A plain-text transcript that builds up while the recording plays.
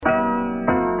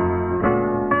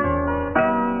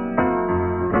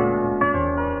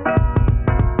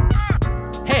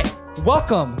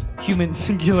Welcome, human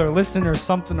singular listener,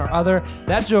 something or other.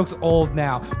 That joke's old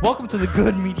now. Welcome to the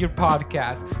Good Media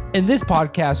Podcast. In this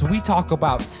podcast, we talk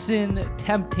about sin,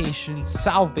 temptation,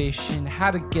 salvation,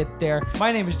 how to get there.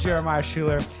 My name is Jeremiah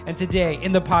Schuler, and today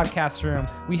in the podcast room,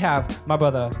 we have my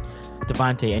brother,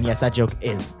 Devante, and yes, that joke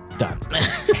is done.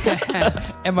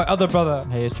 and my other brother,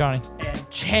 Hey, it's Johnny. and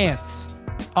Chance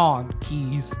on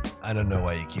keys. I don't know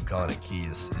why you keep calling it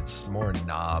keys. It's more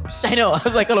knobs. I know. I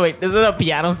was like, oh wait, is it a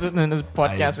piano sitting in this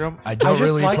podcast room? I don't just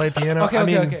really like- play piano.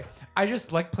 Okay. I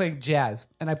just like playing jazz,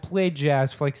 and I played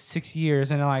jazz for like 6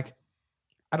 years, and I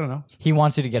don't know. He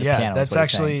wants you to get a Yeah, piano. is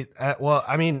that's what he's saying.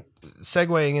 actually,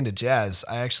 segueing into jazz,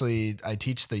 I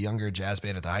teach the younger jazz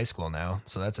band at the high school now.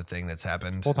 So that's a thing that's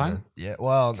happened. Full time? Yeah,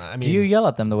 well, I mean. Do you yell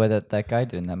at them the way that guy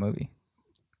did in that movie?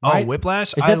 My-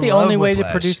 Whiplash? Is that the only way to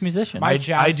Whiplash. produce musicians? My I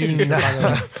jazz do teacher, by the way.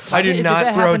 not. I do Did not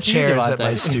that throw happen to you, chairs at Devante?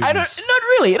 my students. I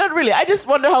don't. Not really. I just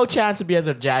wonder how Chance would be as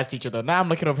a jazz teacher, though. Now I'm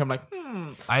looking over him like,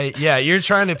 You're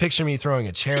trying to picture me throwing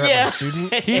a chair at Yeah. my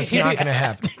student. It's not going to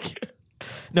happen.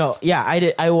 No, yeah, I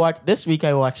did. I watched this week.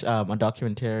 I watched a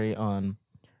documentary on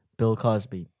Bill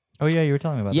Cosby. Oh yeah, you were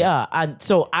telling me about Yeah, and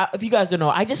so if you guys don't know,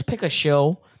 I just pick a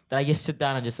show that I just sit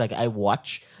down and just like I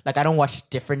watch. Like I don't watch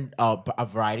different a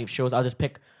variety of shows. I'll just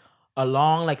pick a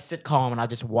long like sitcom and I'll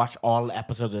just watch all the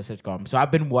episodes of the sitcom. So I've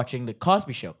been watching the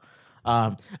Cosby Show,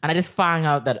 and I just found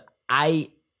out that I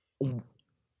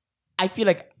feel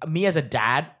like me as a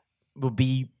dad would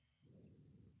be.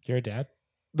 You're a dad?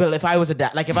 Well, if I was a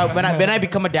dad, like if I when I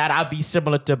become a dad, I'll be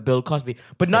similar to Bill Cosby,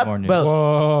 but more not news. Bill.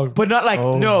 Whoa. But not like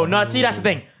Oh. not see that's the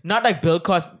thing. Not like Bill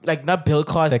Cosby, like not Bill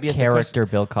Cosby The as character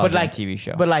Bill Cosby but like on the TV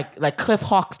show. But like Cliff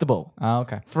Huxtable Oh,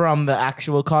 okay. from the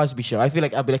actual Cosby Show. I feel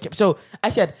like I'll be like so. I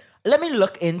said, let me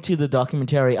look into the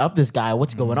documentary of this guy.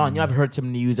 What's going on? You know, I've heard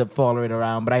some news, I've followed it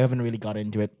around, but I haven't really got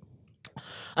into it.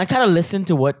 I kind of listened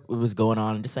to what was going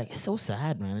on and just like it's so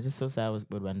sad, man. It's just so sad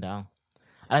what went down.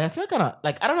 Like I feel kind of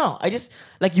like I don't know. I just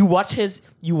like you watch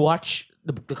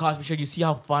the Cosby Show. You see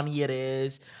how funny it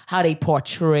is, how they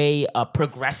portray a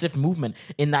progressive movement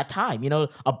in that time. You know,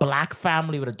 a black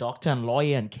family with a doctor and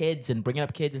lawyer and kids and bringing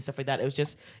up kids and stuff like that. It was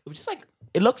just like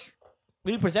it looks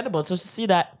really presentable. So to see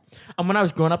that, and when I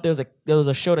was growing up, there was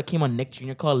a show that came on Nick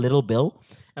Jr. called Little Bill,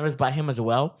 and it was by him as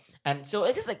well. And so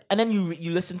it's just like, and then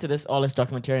you listen to all this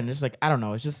documentary, and it's like I don't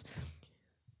know. It's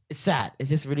sad. It's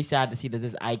just really sad to see that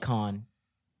this icon.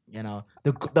 You know,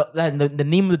 the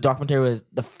name of the documentary was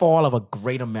 "The Fall of a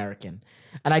Great American,"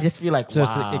 and I just feel like So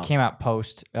wow. it came out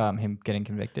post him getting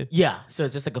convicted. Yeah, so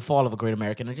it's just like a fall of a great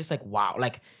American. And just like wow,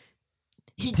 like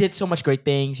he did so much great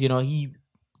things. You know, he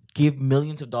gave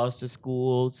millions of dollars to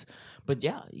schools, but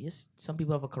yeah, yes, some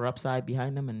people have a corrupt side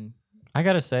behind them. And I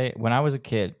gotta say, when I was a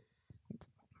kid,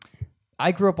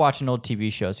 I grew up watching old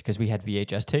TV shows because we had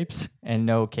VHS tapes and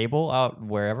no cable out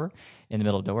wherever in the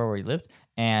middle of nowhere where we lived,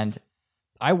 and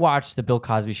I watched the Bill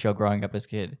Cosby Show growing up as a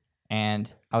kid,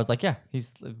 and I was like, yeah,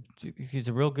 he's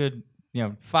a real good, you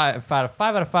know, five out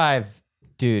of five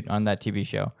dude on that TV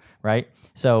show, right?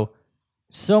 So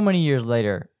many years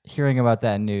later, hearing about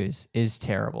that news is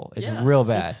terrible. It's yeah, real it's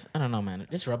bad. just- I don't know, man.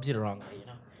 It just rubs you the wrong way, you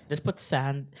know. Just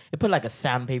put like a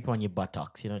sandpaper on your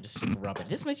buttocks, you know, just rub it. It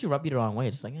just makes you rub you the wrong way.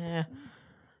 It's like, I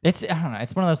don't know.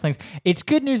 It's one of those things. It's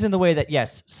good news in the way that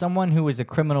yes, someone who was a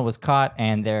criminal was caught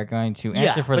and they're going to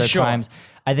answer for their sure. crimes.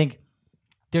 I think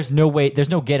there's no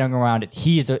getting around it.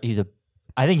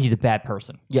 I think he's a bad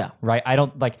person. yeah. Right? I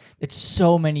don't like it's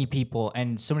so many people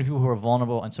and so many people who are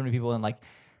vulnerable and so many people in like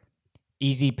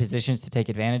easy positions to take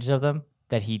advantage of them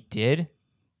that he did.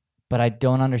 But I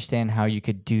don't understand how you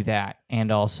could do that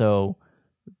and also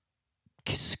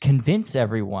convince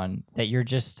everyone that you're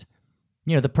just,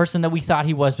 you know, the person that we thought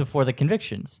he was before the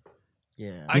convictions.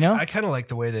 Yeah. You know? I kind of like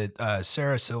the way that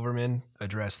Sarah Silverman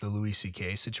addressed the Louis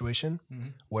C.K. situation,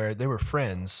 where they were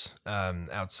friends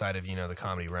outside of, you know, the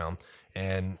comedy realm.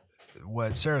 And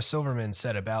what Sarah Silverman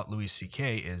said about Louis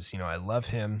C.K. is, you know, I love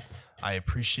him. I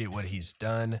appreciate what he's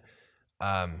done.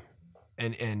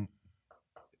 And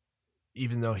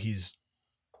even though he's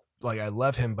like, I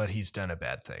love him, but he's done a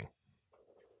bad thing.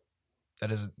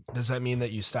 Does that mean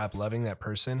that you stop loving that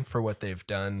person for what they've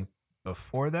done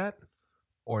before that?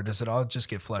 Or does it all just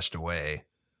get flushed away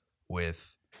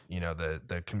with, you know,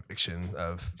 the conviction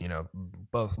of, you know,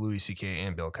 both Louis C.K.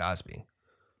 and Bill Cosby?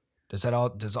 Does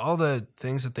all the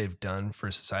things that they've done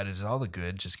for society, does all the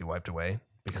good just get wiped away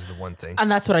because of the one thing? And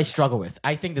that's what I struggle with.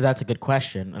 I think that's a good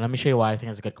question. And let me show you why I think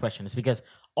that's a good question. It's because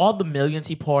all the millions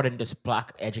he poured into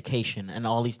black education and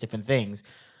all these different things,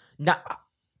 now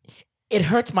it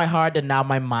hurts my heart that now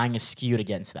my mind is skewed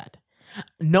against that.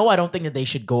 No, I don't think that they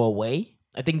should go away.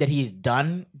 I think that he's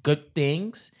done good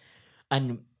things.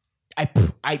 And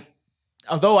I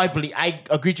although I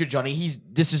agree with you, Johnny.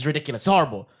 This is ridiculous,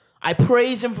 horrible. I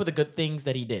praise him for the good things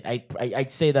that he did.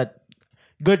 I'd say that.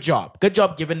 Good job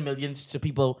giving millions to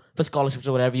people for scholarships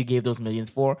or whatever you gave those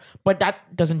millions for. But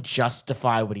that doesn't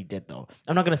justify what he did, though.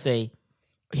 I'm not gonna say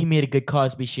he made a good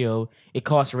Cosby show. It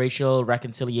caused racial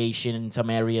reconciliation in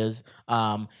some areas.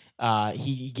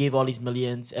 He gave all these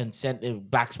millions and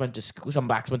sent blacks went to school. Some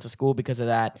blacks went to school because of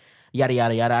that. Yada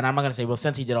yada yada. And I'm not gonna say, well,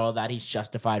 since he did all that, he's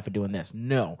justified for doing this.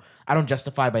 No, I don't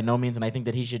justify by no means, and I think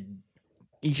that he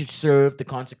should serve the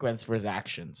consequence for his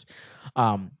actions.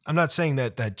 I'm not saying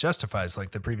that justifies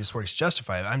like the previous works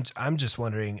justify it. I'm just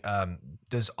wondering,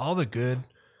 does all the good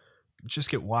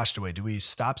just get washed away? Do we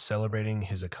stop celebrating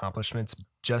his accomplishments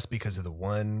just because of the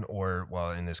one, or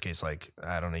well, in this case, like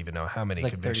I don't even know how many It's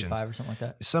like convictions, 35 or something like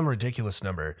that. some ridiculous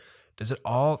number. Does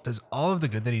all of the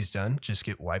good that he's done just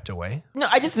get wiped away? No,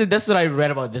 that's what I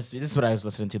read about this. This is what I was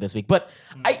listening to this week. But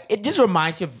it just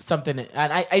reminds me of something.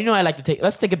 And I know I like to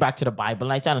let's take it back to the Bible.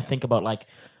 And I trying to think about like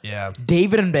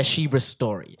David and Bathsheba's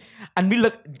story. And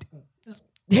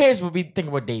here's what we think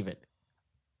about David.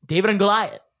 David and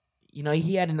Goliath. You know,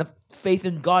 he had enough faith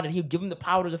in God that he would give him the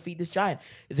power to defeat this giant.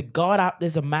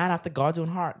 There's a man after God's own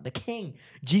heart, the king.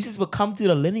 Jesus will come through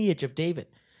the lineage of David.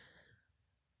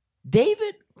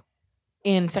 David,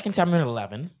 in 2 Samuel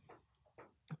 11,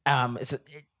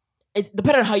 it's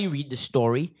depending on how you read the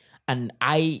story, and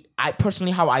I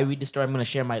personally, how I read the story, I'm going to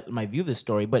share my view of the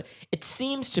story, but it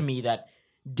seems to me that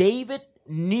David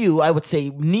knew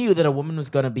that a woman was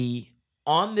going to be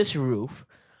on this roof,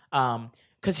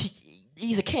 because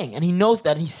he's a king, and he knows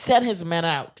that, and he sent his men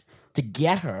out to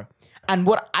get her, and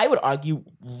what I would argue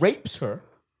rapes her.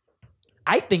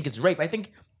 I think it's rape. I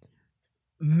think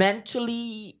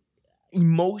mentally,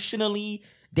 emotionally,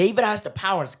 David has the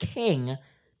power as king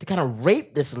to kind of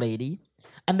rape this lady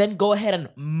and then go ahead and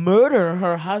murder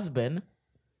her husband.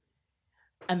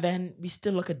 And then we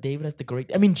still look at David as the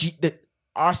great. I mean,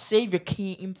 our Savior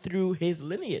came through his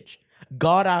lineage.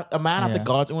 God, a man after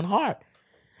God's own heart.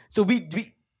 So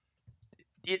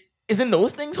isn't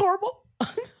those things horrible?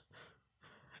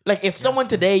 Like if someone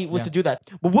today was to do that,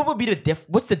 but what would be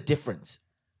what's the difference?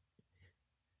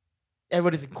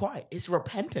 Everybody's quiet. It's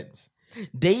repentance.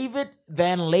 David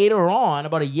then later on,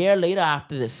 about a year later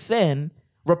after the sin,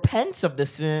 repents of the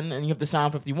sin, and you have the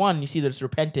Psalm 51. You see there's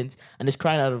repentance and there's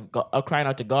crying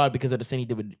out to God because of the sin he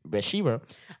did with Bathsheba.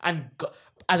 And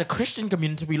as a Christian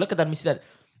community, we look at that and we see that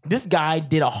this guy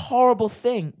did a horrible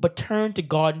thing, but turned to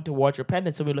God and towards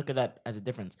repentance. So we look at that as a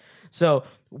difference. So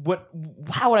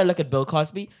how would I look at Bill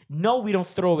Cosby? No, we don't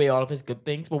throw away all of his good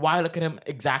things, but why I look at him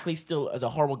exactly still as a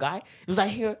horrible guy? Because I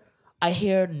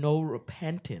hear no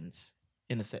repentance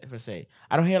per se.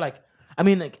 I don't hear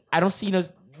I don't see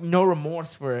no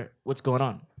remorse for what's going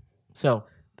on. So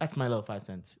that's my little 5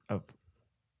 cents of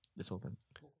this whole thing.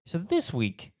 So this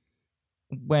week,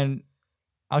 when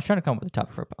I was trying to come up with a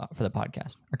topic for the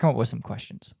podcast, or come up with some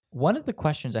questions. One of the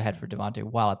questions I had for Devontae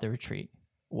while at the retreat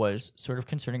was sort of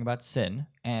concerning about sin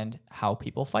and how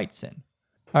people fight sin.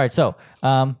 All right, so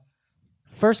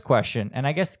first question, and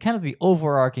I guess kind of the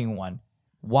overarching one,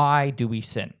 why do we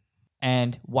sin?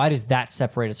 And why does that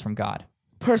separate us from God?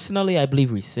 Personally, I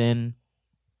believe we sin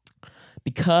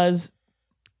because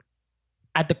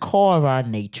at the core of our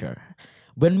nature,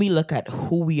 when we look at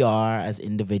who we are as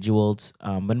individuals,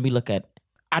 when we look at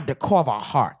the core of our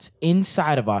hearts,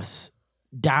 inside of us,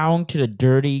 down to the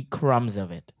dirty crumbs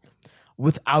of it,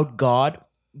 without God,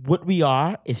 what we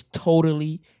are is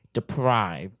totally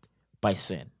deprived by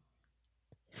sin.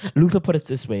 Luther put it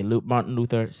this way. Martin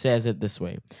Luther says it this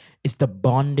way. It's the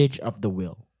bondage of the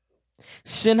will.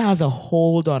 Sin has a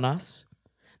hold on us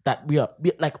that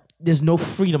there's no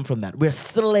freedom from that. We're a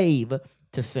slave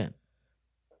to sin.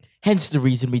 Hence the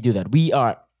reason we do that. We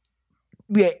are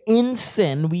in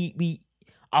sin.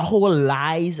 Our whole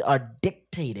lives are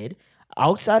dictated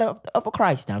outside of a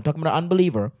Christ now. I'm talking about an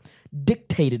unbeliever,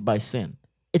 dictated by sin.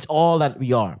 It's all that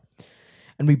we are.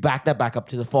 And we back that back up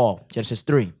to the fall, Genesis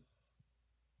 3.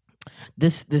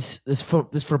 This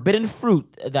forbidden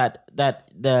fruit that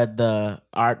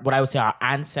what I would say our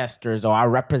ancestors or our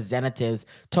representatives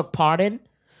took part in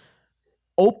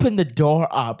opened the door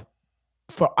up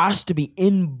for us to be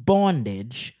in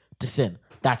bondage to sin.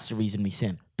 That's the reason we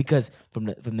sin, because from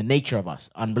the nature of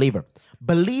us, unbeliever.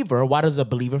 Believer, why does a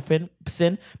believer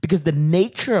sin? Because the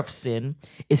nature of sin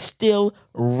is still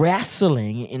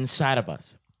wrestling inside of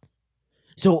us.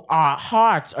 So our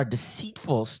hearts are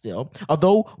deceitful still.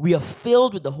 Although we are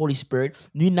filled with the Holy Spirit,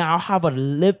 we now have the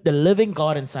living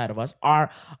God inside of us.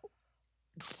 Our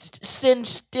sin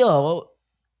still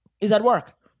is at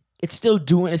work. It's still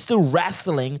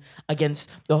wrestling against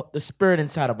the Spirit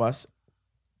inside of us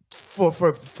for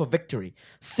victory.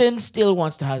 Sin still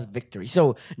wants to have victory.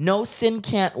 So no, sin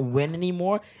can't win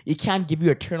anymore. It can't give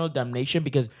you eternal damnation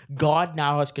because God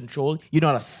now has control. You're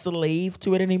not a slave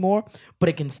to it anymore, but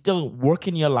it can still work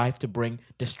in your life to bring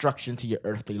destruction to your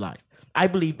earthly life. I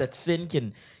believe that sin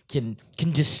can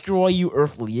destroy you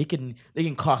earthly. They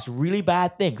can cause really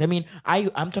bad things. I mean,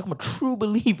 I'm talking about true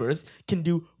believers can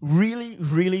do really,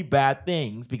 really bad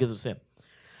things because of sin.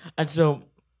 And so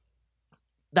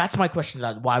that's my question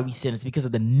about why we sin. It's because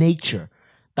of the nature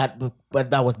that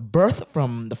was birthed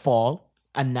from the fall,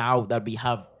 and now that we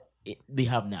have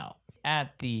now.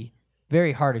 At the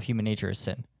very heart of human nature is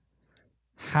sin.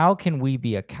 How can we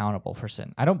be accountable for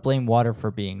sin? I don't blame water for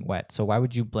being wet. So why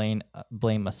would you blame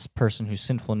a person whose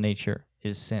sinful nature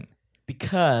is sin?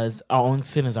 Because our own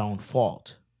sin is our own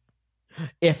fault.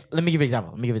 Let me give you an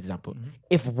example. Mm-hmm.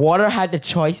 If water had the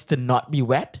choice to not be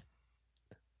wet,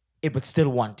 it would still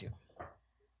want to.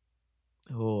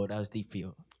 Oh, that was deep for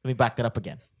you. Let me back that up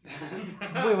again.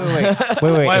 Wait.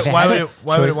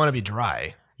 Why would it want to be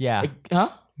dry? Yeah.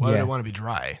 Why would it want to be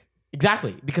dry?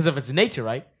 Exactly. Because of its nature,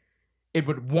 right? It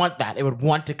would want that. It would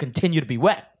want to continue to be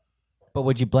wet. But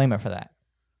would you blame it for that?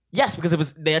 Yes, because it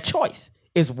was their choice.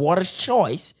 It's water's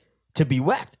choice to be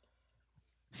wet.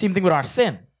 Same thing with our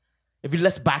sin.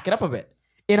 Let's back it up a bit.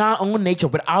 In our own nature,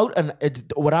 without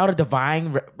a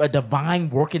divine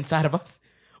work inside of us,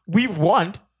 we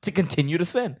want to continue to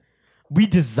sin. We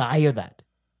desire that.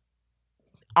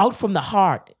 Out from the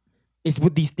heart is where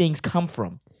these things come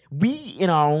from. We, in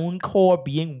our own core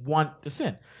being, want to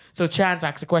sin. So Chance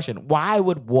asks a question: why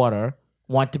would water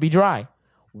want to be dry?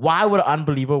 Why would an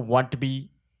unbeliever want to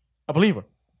be a believer?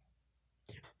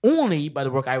 Only by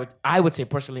the work, I would say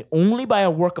personally, only by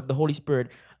a work of the Holy Spirit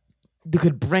that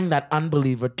could bring that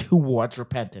unbeliever towards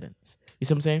repentance. You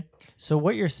see what I'm saying? So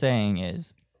what you're saying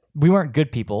is, we weren't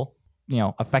good people,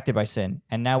 affected by sin,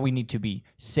 and now we need to be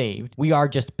saved. We are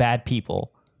just bad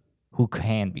people who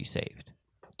can be saved.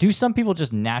 Do some people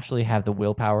just naturally have the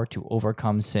willpower to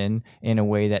overcome sin in a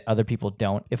way that other people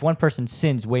don't? If one person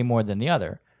sins way more than the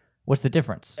other, what's the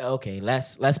difference? Okay,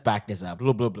 let's back this up.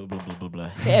 Blah, blah, blah, blah, blah, blah,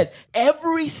 blah.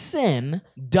 Every sin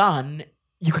done,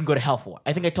 you can go to hell for.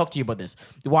 I think I talked to you about this.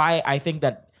 Why I think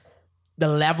that the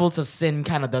levels of sin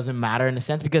kind of doesn't matter in a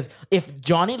sense, because if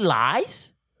Johnny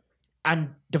lies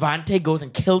and Devante goes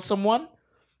and kills someone,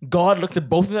 God looks at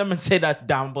both of them and say that's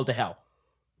damnable to hell,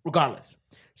 regardless.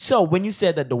 So when you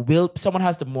said that someone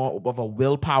has the more of a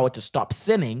willpower to stop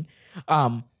sinning,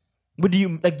 what do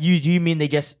you like? Do you mean they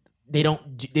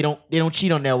don't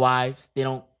cheat on their wives, they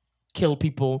don't kill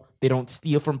people, they don't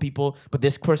steal from people, but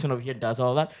this person over here does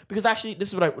all that? Because actually, this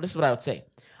is what I would say.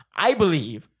 I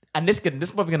believe, and this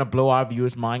is probably gonna blow our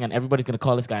viewers' mind, and everybody's gonna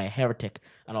call this guy a heretic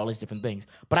and all these different things.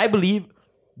 But I believe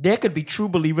there could be true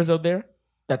believers out there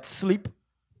that sleep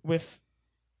with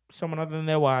someone other than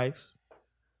their wives,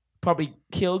 probably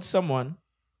killed someone,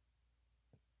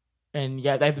 and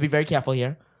yeah, they have to be very careful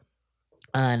here,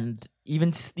 and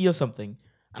even steal something.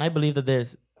 And I believe that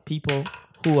there's people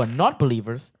who are not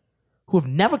believers, who have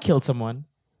never killed someone,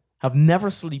 have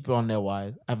never slept on their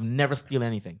wives, have never steal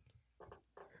anything.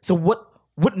 So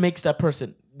what makes that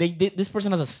person? This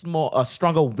person has a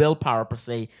stronger willpower per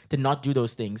se to not do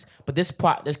those things, but this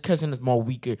person is more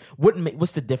weaker.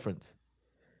 What's the difference?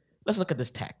 Let's look at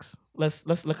this text. Let's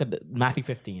look at Matthew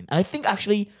 15. And I think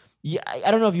actually, yeah, I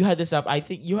don't know if you had this up. I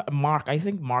think Mark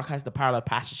has the parallel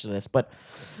passage to this, but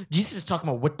Jesus is talking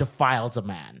about what defiles a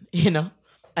man,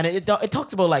 And it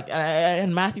talks about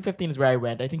and Matthew 15 is where I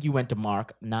went. I think you went to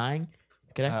Mark 9.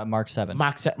 Mark 7.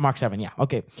 Mark 7, yeah.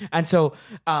 Okay. And so,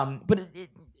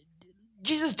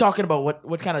 Jesus is talking about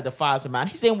what kind of defiles a man.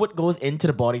 He's saying what goes into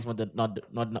the body is what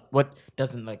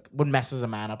messes a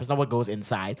man up. It's not what goes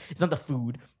inside. It's not the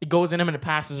food. It goes in him and it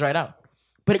passes right out.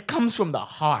 But it comes from the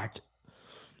heart.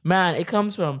 Man, it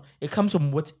comes from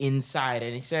what's inside.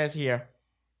 And he says here,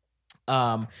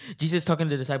 Jesus is talking to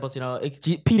the disciples,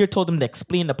 Peter told them to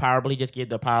explain the parable. He just gave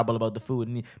the parable about the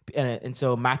food. And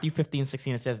so Matthew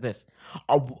 15:16, it says this.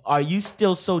 Are you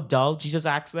still so dull? Jesus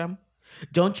asked them.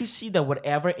 Don't you see that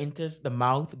whatever enters the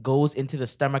mouth goes into the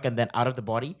stomach and then out of the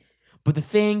body? But the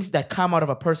things that come out of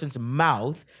a person's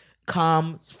mouth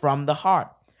comes from the heart,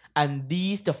 and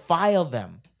these defile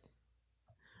them.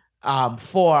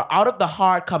 For out of the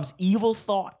heart comes evil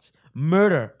thoughts,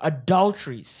 murder,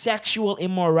 adultery, sexual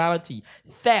immorality,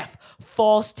 theft,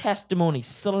 false testimony,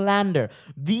 slander.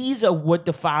 These are what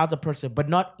defiles a person, but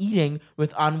not eating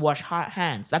with unwashed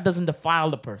hands. That doesn't defile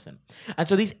the person. And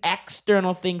so these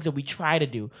external things that we try to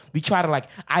do,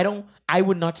 I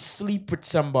would not sleep with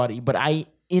somebody, but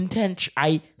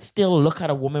I still look at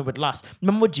a woman with lust.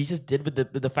 Remember what Jesus did with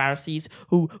the Pharisees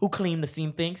who claimed the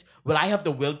same things? Well, I have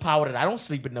the willpower that I don't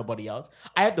sleep with nobody else.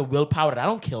 I have the willpower that I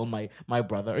don't kill my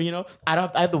brother. You know, I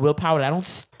have the willpower that I don't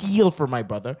steal from my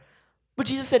brother. But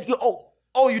Jesus said, you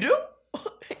do?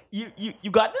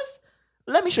 you got this?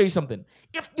 Let me show you something.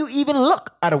 If you even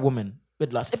look at a woman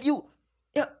with lust, if you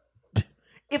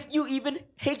even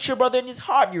hate your brother in his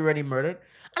heart, you're already murdered.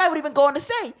 And I would even go on to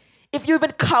say, if you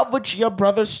even covet your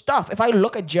brother's stuff, if I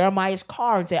look at Jeremiah's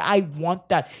car and say, I want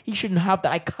that, he shouldn't have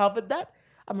that, I covet that,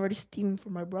 I'm already stealing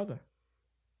from my brother.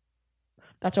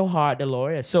 That's how hard the law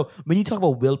is. So when you talk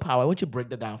about willpower, I want you to break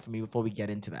that down for me before we get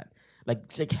into that.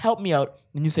 Like help me out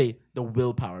when you say the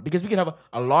willpower. Because we can have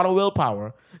a lot of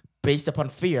willpower based upon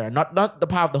fear, not the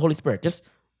power of the Holy Spirit. Just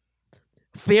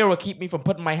fear will keep me from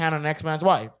putting my hand on the next man's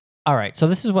wife. All right. So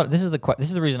this is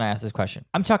the reason I asked this question.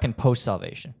 I'm talking post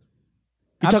salvation.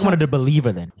 You're talking about the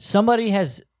believer then. Somebody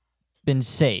has been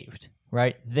saved,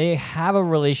 right? They have a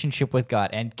relationship with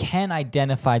God and can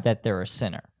identify that they're a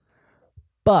sinner.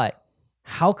 But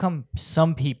how come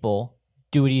some people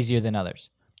do it easier than others?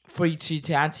 For you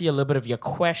to answer a little bit of your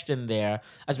question there,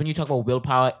 as when you talk about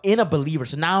willpower in a believer.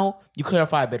 So now you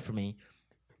clarify a bit for me.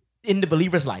 In the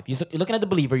believer's life, you're looking at the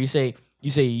believer. You say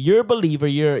you're a believer.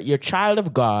 You're a child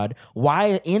of God.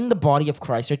 Why in the body of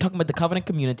Christ? You're talking about the covenant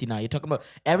community now. You're talking about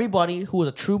everybody who is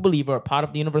a true believer, a part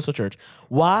of the universal church.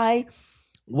 Why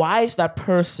is that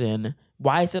person?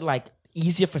 Why is it like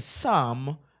easier for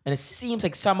some, and it seems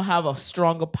like some have a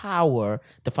stronger power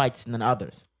to fight sin than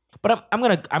others? But I'm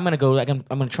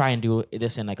gonna try and do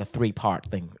this in like a 3-part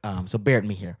thing. So bear with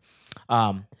me here.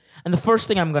 And the first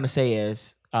thing I'm gonna say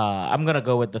is I'm gonna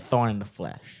go with the thorn in the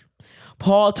flesh.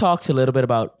 Paul talks a little bit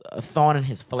about a thorn in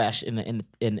his flesh in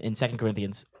 2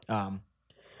 Corinthians. And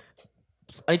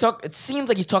it seems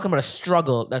like he's talking about a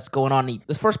struggle that's going on.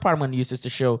 This first part I'm going to use this to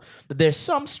show that there's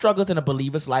some struggles in a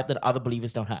believer's life that other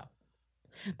believers don't have.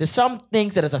 There's some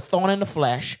things that is a thorn in the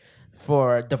flesh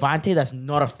for Devante that's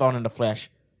not a thorn in the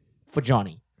flesh for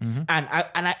Johnny. Mm-hmm. And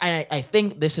I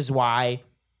think this is why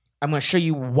I'm going to show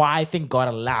you why I think God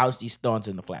allows these thorns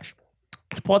in the flesh.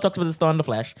 So Paul talks about this thorn in the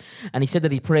flesh, and he said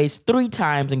that he prays 3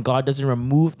 times, and God doesn't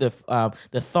remove the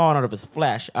thorn out of his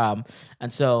flesh.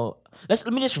 And so let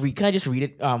me just read. Can I just read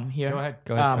it here?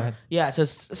 Go ahead. Yeah. So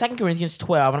it's 2 Corinthians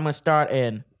 12, and I'm going to start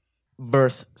in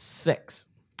verse 6.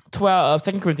 2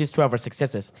 Corinthians 12, verse 6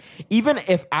 says this: even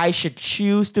if I should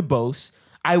choose to boast,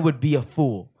 I would be a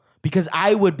fool, because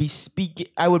I would be speaking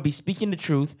the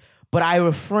truth, but I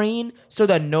refrain so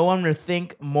that no one will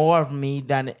think more of me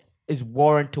than is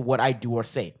warrant to what I do or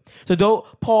say. So though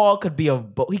Paul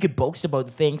he could boast about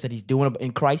the things that he's doing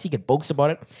in Christ, he could boast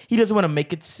about it. He doesn't want to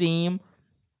make it seem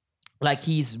like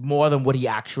he's more than what he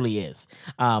actually is.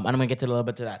 And I'm going to get to a little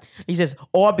bit to that. He says,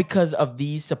 or because of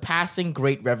these surpassing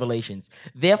great revelations.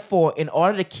 Therefore, in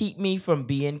order to keep me from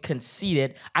being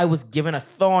conceited, I was given a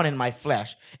thorn in my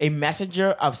flesh, a messenger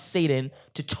of Satan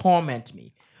to torment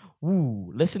me.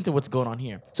 Ooh, listen to what's going on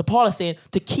here. So Paul is saying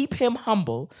to keep him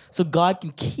humble so God can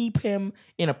keep him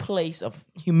in a place of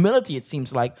humility, it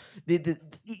seems like.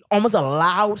 He almost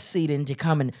allowed Satan to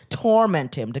come and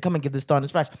torment him, to come and give this thorn in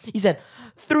his flesh. He said,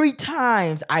 3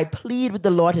 times I plead with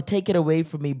the Lord to take it away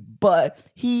from me, but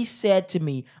he said to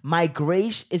me, my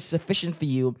grace is sufficient for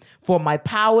you, for my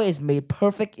power is made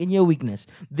perfect in your weakness.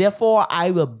 Therefore I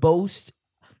will boast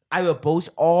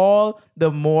all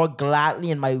the more gladly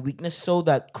in my weakness, so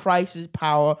that Christ's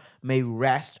power may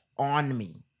rest on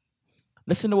me.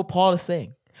 Listen to what Paul is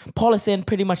saying. Paul is saying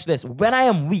pretty much this: when I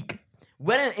am weak,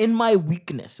 when in my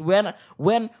weakness, when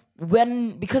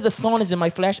because the thorn is in my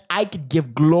flesh, I could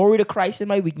give glory to Christ in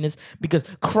my weakness, because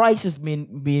Christ is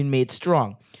being made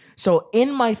strong. So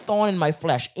in my thorn in my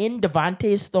flesh, in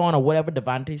Devante's thorn or whatever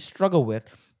Devante struggle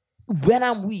with, when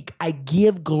I'm weak, I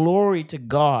give glory to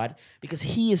God because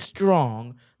he is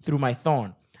strong through my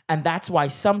thorn. And that's why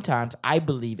sometimes I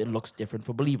believe it looks different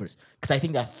for believers, because I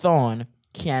think that thorn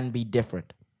can be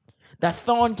different. That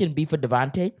thorn can be for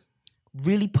Devante,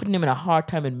 really putting him in a hard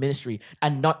time in ministry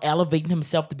and not elevating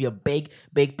himself to be a big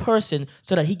person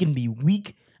so that he can be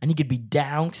weak and he can be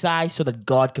downsized so that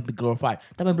God can be glorified.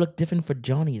 That might look different for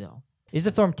Johnny, though. Is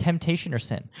the thorn temptation or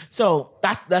sin? So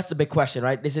that's the big question,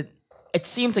 right? It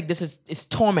seems like this is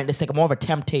torment. It's like more of a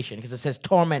temptation because it says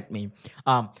torment me.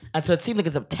 And so it seems like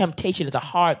it's a temptation. It's a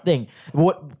hard thing.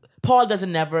 Paul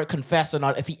doesn't never confess or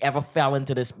not if he ever fell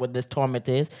into this, what this torment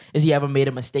is he ever made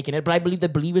a mistake in it. But I believe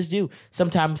that believers do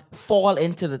sometimes fall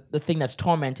into the thing that's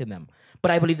tormenting them. But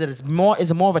I believe that it's more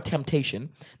of a temptation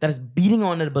that is beating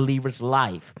on a believer's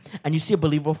life. And you see a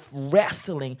believer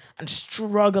wrestling and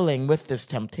struggling with this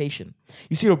temptation.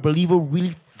 You see a believer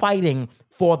really fighting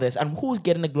for this. And who's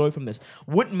getting the glory from this?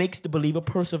 What makes the believer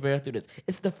persevere through this?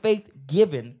 It's the faith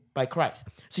given by Christ.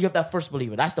 So you have that first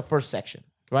believer. That's the first section,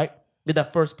 right? With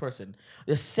that first person.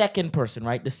 The second person,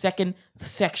 right? The second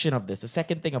section of this, the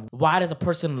second thing of why does a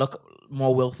person look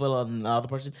more willful than another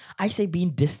person? I say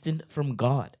being distant from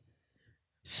God.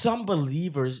 Some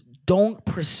believers don't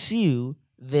pursue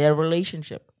their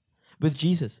relationship with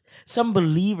Jesus. Some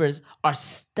believers are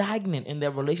stagnant in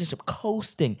their relationship,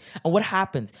 coasting. And what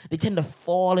happens? They tend to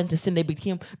fall into sin.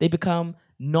 They become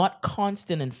not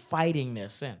constant in fighting their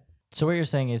sin. So what you're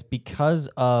saying is because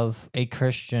of a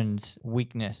Christian's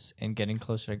weakness in getting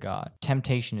closer to God,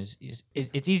 temptation is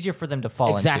it's easier for them to fall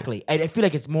into. Exactly. I feel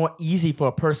like it's more easy for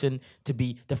a person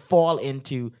to fall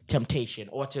into temptation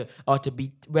or to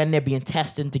be when they're being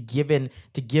tested to give in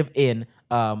to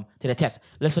the test.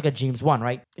 Let's look at James 1,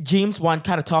 right? James 1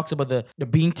 kind of talks about the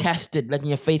being tested, letting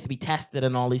your faith be tested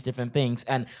and all these different things.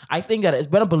 And I think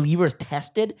that when a believer is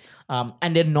tested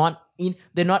and they're not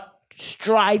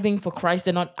striving for Christ,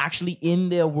 they're not actually in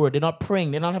their word, they're not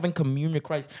praying, they're not having communion with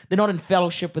Christ, they're not in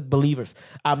fellowship with believers,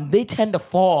 they tend to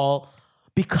fall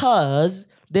because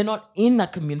they're not in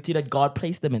that community that God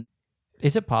placed them in.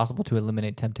 Is it possible to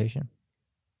eliminate temptation?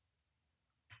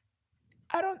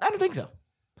 I don't think so.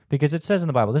 Because it says in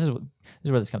the Bible, this is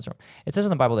where this comes from. It says in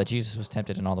the Bible that Jesus was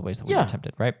tempted in all the ways that we were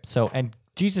tempted, right? So, and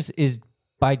Jesus is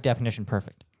by definition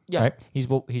perfect, right?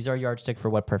 He's our yardstick for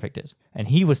what perfect is, and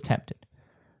he was tempted.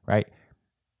 Right?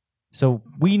 So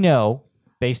we know,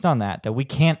 based on that we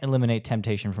can't eliminate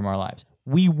temptation from our lives.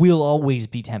 We will always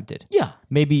be tempted. Yeah.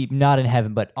 Maybe not in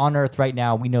heaven, but on earth right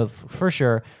now, we know for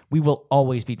sure we will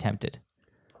always be tempted.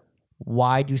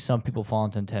 Why do some people fall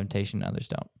into temptation and others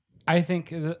don't? I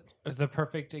think the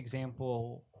perfect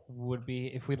example would be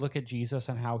if we look at Jesus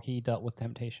and how he dealt with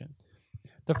temptation.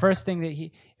 The first thing that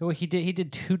he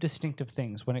did two distinctive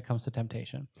things when it comes to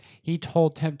temptation. He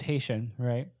told temptation,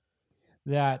 right,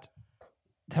 that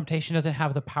temptation doesn't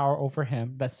have the power over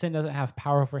him, that sin doesn't have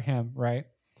power over him, right?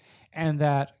 And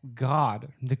that God,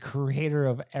 the creator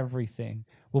of everything,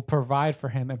 will provide for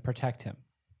him and protect him,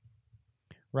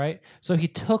 right? So he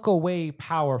took away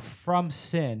power from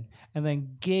sin and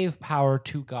then gave power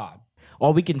to God.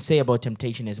 All we can say about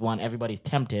temptation is, one, everybody's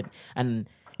tempted, and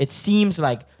it seems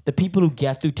like the people who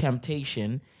get through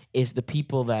temptation is the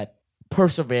people that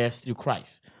perseveres through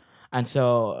Christ. And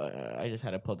so I just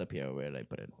had it pulled up here. Where did I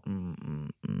put it?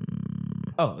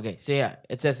 Oh, okay. So yeah,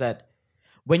 it says that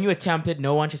when you are tempted,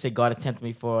 no one should say, God has tempted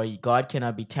me, for God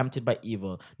cannot be tempted by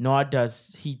evil, nor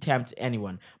does he tempt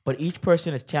anyone. But each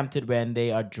person is tempted when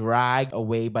they are dragged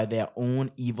away by their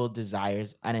own evil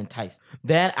desires and enticed.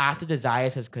 Then after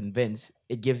desires has convinced,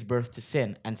 it gives birth to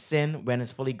sin. And sin, when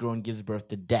it's fully grown, gives birth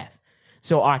to death.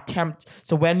 So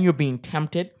when you're being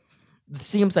tempted, it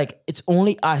seems like it's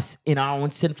only us in our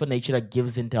own sinful nature that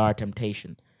gives into our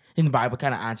temptation. And the Bible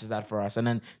kind of answers that for us. And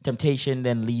then temptation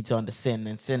then leads on to sin,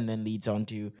 and sin then leads on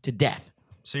to death.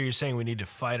 So you're saying we need to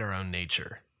fight our own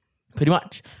nature? Pretty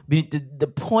much.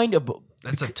 The point of...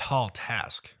 That's a tall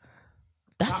task.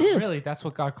 That is. Really, that's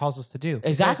what God calls us to do.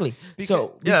 Exactly. Yeah,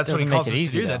 that's what he calls us to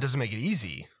do. though. That doesn't make it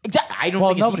easy. Exactly. I don't Well,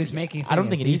 think it's nobody's easy. making I don't saying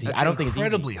think it's it's easy. easy. I don't think it's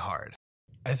incredibly easy. hard.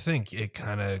 I think it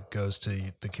kind of goes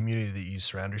to the community that you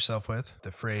surround yourself with.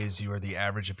 The phrase, you are the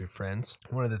average of your friends.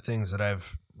 One of the things that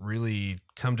I've really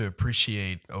come to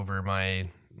appreciate over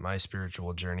my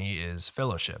spiritual journey is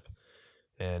fellowship.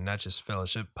 And not just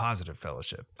fellowship, positive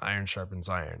fellowship. Iron sharpens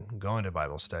iron. Going to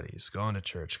Bible studies, going to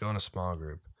church, going to small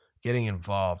group, getting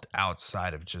involved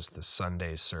outside of just the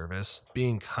Sunday service.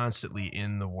 Being constantly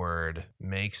in the Word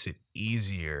makes it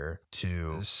easier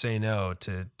to say no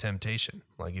to temptation.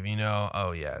 Like if you know,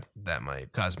 oh yeah, that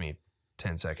might cause me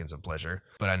 10 seconds of pleasure,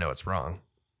 but I know it's wrong.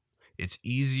 It's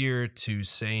easier to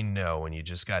say no when you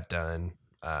just got done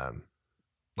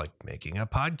like making a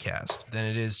podcast than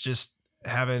it is just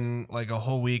having like a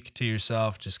whole week to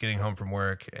yourself, just getting home from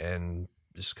work and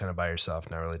just kind of by yourself,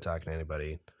 not really talking to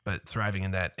anybody, but thriving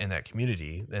in that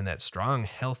community, in that strong,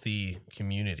 healthy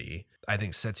community, I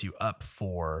think sets you up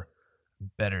for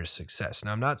better success.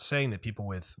 Now, I'm not saying that people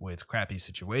with crappy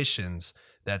situations,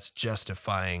 that's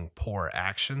justifying poor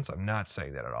actions. I'm not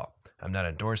saying that at all. I'm not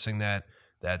endorsing that.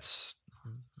 That's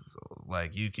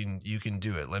like, you can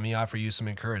do it. Let me offer you some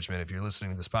encouragement. If you're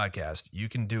listening to this podcast, you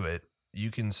can do it. You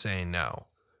can say no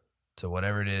to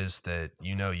whatever it is that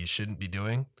you know you shouldn't be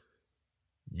doing.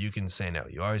 you can say no.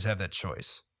 You always have that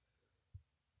choice.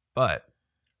 But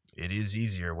it is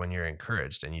easier when you're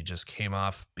encouraged, and you just came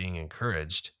off being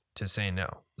encouraged to say no.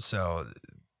 So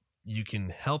you can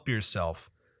help yourself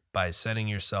by setting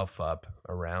yourself up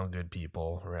around good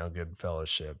people, around good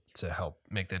fellowship to help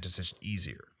make that decision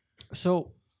easier.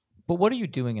 So, but what are you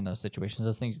doing in those situations,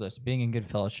 those things you list, being in good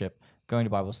fellowship, going to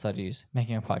Bible studies,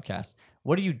 making a podcast?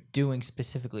 What are you doing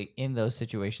specifically in those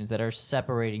situations that are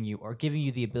separating you or giving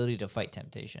you the ability to fight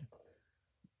temptation?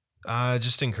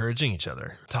 Just encouraging each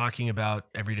other, talking about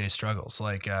everyday struggles.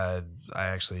 Like I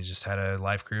actually just had a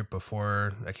life group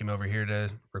before I came over here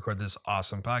to record this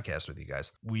awesome podcast with you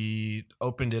guys. We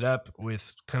opened it up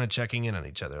with kind of checking in on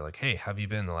each other. Like, hey, how have you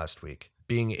been the last week?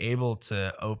 Being able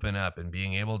to open up and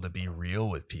being able to be real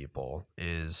with people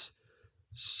is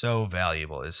so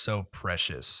valuable, is so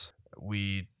precious.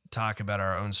 We talk about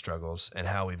our own struggles and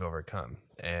how we've overcome,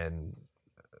 and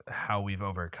how we've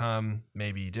overcome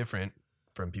may be different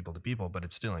from people to people, but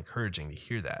it's still encouraging to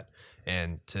hear that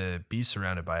and to be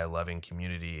surrounded by a loving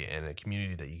community and a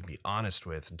community that you can be honest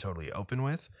with and totally open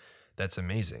with. That's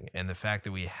amazing. And the fact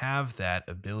that we have that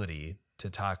ability to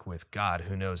talk with God,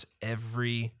 who knows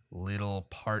every little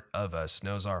part of us,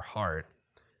 knows our heart,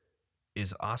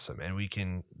 is awesome. And we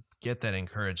can get that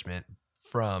encouragement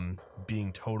from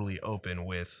being totally open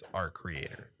with our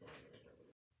Creator.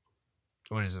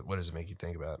 What does it make you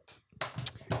think about?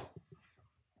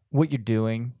 What you're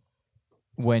doing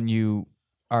when you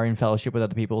are in fellowship with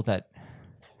other people,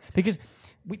 because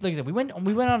like I said, we went on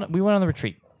the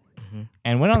retreat,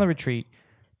 and went on the retreat,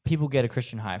 people get a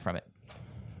Christian high from it,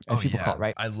 as people call it,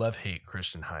 right? I hate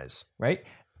Christian highs. Right?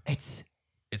 It's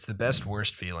the best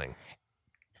worst feeling.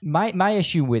 My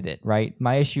issue with it, right?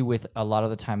 My issue with a lot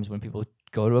of the times when people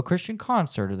go to a Christian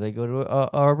concert or they go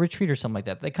to a retreat or something like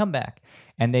that, they come back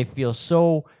and they feel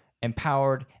so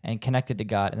empowered and connected to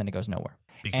God, and then it goes nowhere.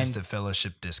 Because the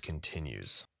fellowship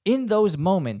discontinues. In those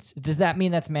moments, does that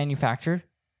mean that's manufactured?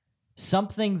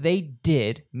 Something they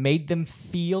did made them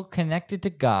feel connected to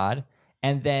God,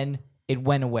 and then it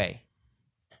went away.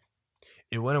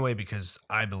 It went away because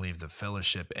I believe the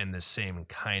fellowship and the same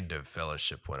kind of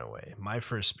fellowship went away. My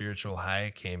first spiritual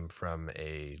high came from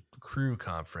a crew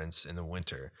conference in the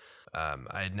winter.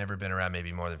 I had never been around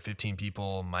maybe more than 15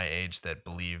 people my age that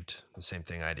believed the same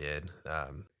thing I did.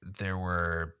 There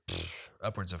were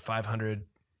upwards of 500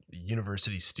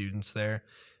 university students there,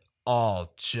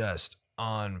 all just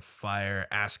on fire,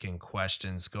 asking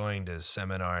questions, going to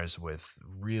seminars with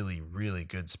really, really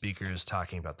good speakers,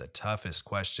 talking about the toughest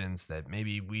questions that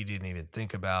maybe we didn't even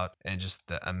think about. And just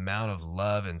the amount of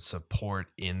love and support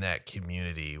in that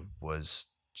community was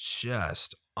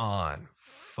just on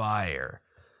fire.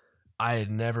 I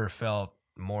had never felt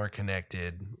more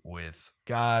connected with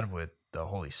God, with the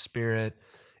Holy Spirit.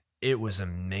 It was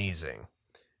amazing.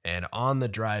 And on the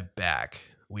drive back,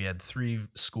 we had 3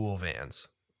 school vans.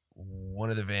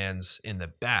 One of the vans in the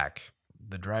back,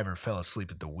 the driver fell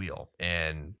asleep at the wheel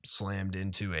and slammed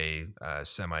into a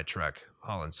semi truck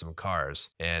hauling some cars.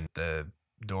 And the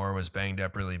door was banged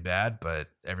up really bad, but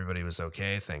everybody was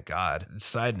okay, thank God.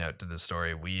 Side note to the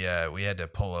story, we had to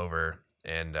pull over,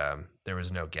 and there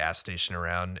was no gas station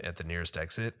around at the nearest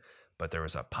exit, but there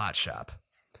was a pot shop.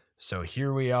 So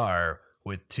here we are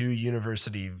with 2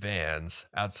 university vans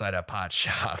outside a pot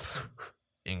shop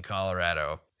in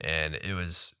Colorado. And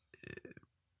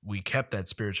we kept that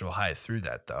spiritual high through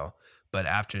that though. But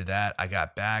after that, I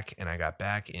got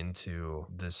back into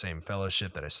the same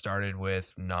fellowship that I started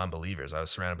with, non-believers. I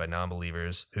was surrounded by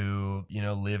non-believers who,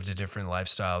 lived a different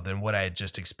lifestyle than what I had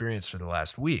just experienced for the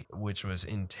last week, which was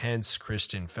intense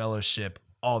Christian fellowship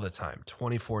all the time,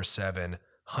 24/7,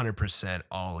 100%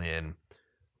 all in,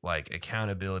 like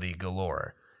accountability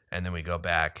galore. And then we go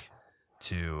back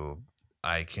to,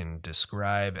 I can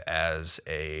describe as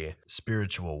a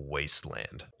spiritual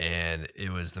wasteland. And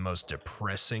it was the most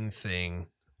depressing thing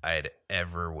I had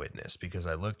ever witnessed, because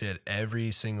I looked at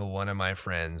every single one of my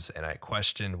friends and I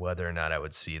questioned whether or not I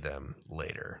would see them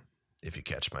later, if you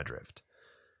catch my drift.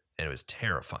 And it was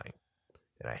terrifying.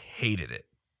 And I hated it.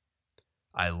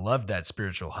 I loved that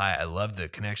spiritual high. I loved the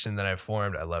connection that I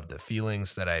formed. I loved the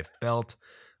feelings that I felt.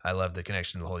 I loved the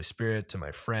connection to the Holy Spirit, to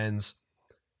my friends.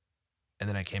 And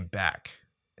then I came back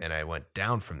and I went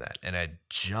down from that, and I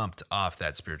jumped off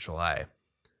that spiritual high,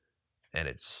 and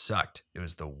it sucked. It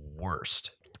was the worst.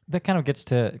 That kind of gets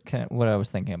to what I was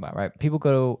thinking about, right? People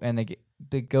go and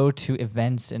they go to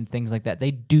events and things like that. They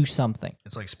do something.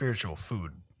 It's like spiritual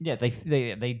food. Yeah,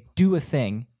 they do a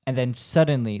thing, and then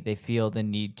suddenly they feel the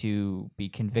need to be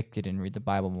convicted and read the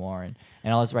Bible more and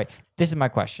all this. Right. This is my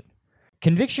question.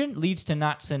 Conviction leads to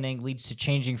not sinning, leads to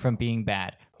changing from being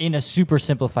bad in a super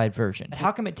simplified version.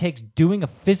 How come it takes doing a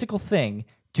physical thing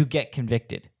to get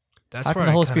convicted? That's How come where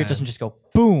the I Holy Spirit kinda- doesn't just go,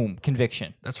 boom,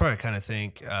 conviction? That's where I kind of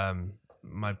think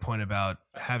my point about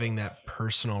having that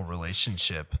personal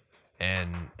relationship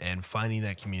and finding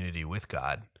that community with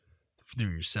God through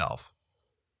yourself.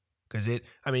 Because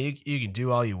you can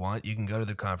do all you want. You can go to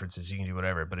the conferences, you can do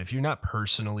whatever. But if you're not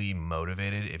personally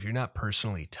motivated, if you're not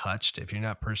personally touched, if you're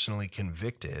not personally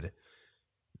convicted,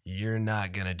 you're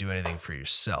not going to do anything for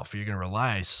yourself. You're going to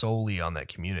rely solely on that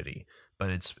community.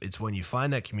 But it's when you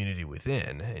find that community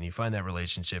within and you find that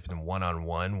relationship in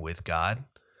one-on-one with God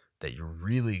that you're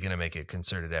really going to make a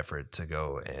concerted effort to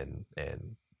go and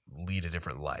lead a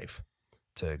different life,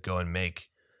 to go and make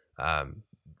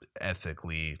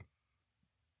ethically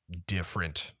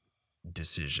different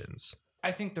decisions.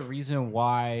 I think the reason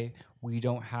why we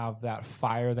don't have that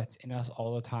fire that's in us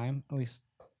all the time, at least,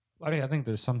 I think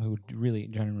there's some who really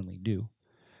genuinely do.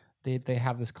 They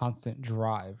have this constant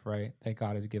drive, right, that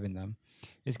God has given them,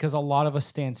 is because a lot of us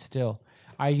stand still.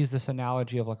 I use this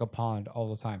analogy of like a pond all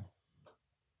the time.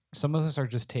 Some of us are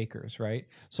just takers, right?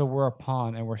 So we're a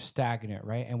pond and we're stagnant,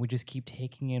 right? And we just keep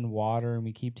taking in water and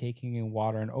we keep taking in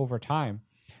water. And over time,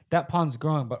 that pond's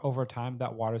growing, but over time,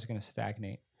 that water is going to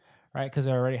stagnate, right? Because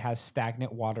it already has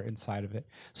stagnant water inside of it.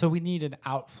 So we need an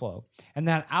outflow. And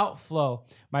that outflow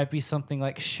might be something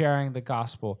like sharing the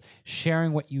gospel,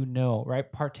 sharing what you know, right?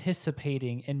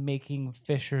 Participating in making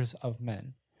fishers of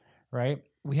men, right?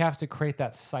 We have to create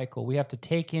that cycle. We have to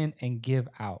take in and give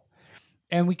out.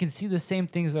 And we can see the same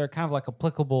things that are kind of like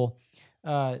applicable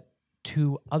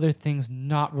to other things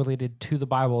not related to the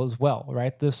Bible as well,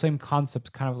 right? The same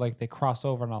concepts kind of like they cross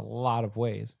over in a lot of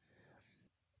ways.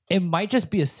 It might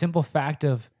just be a simple fact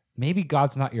of maybe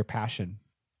God's not your passion.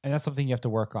 And that's something you have to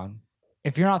work on.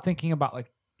 If you're not thinking about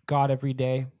like God every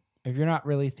day, if you're not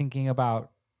really thinking about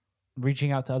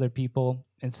reaching out to other people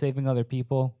and saving other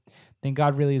people, then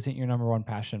God really isn't your number one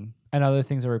passion. And other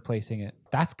things are replacing it.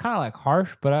 That's kind of like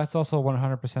harsh, but that's also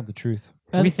 100% the truth.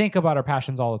 And we think about our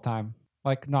passions all the time,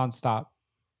 like nonstop.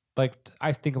 Like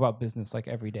I think about business like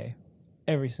every day,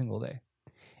 every single day.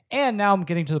 And now I'm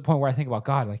getting to the point where I think about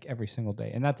God like every single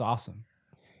day. And that's awesome.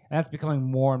 And that's becoming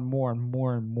more and more and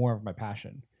more and more of my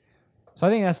passion. So I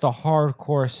think that's the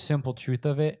hardcore, simple truth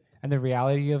of it. And the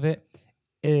reality of it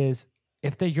is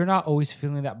you're not always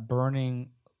feeling that burning,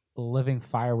 living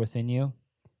fire within you.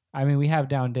 I mean, we have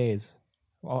down days,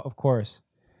 well, of course.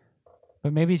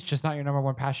 But maybe it's just not your number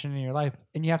one passion in your life.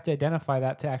 And you have to identify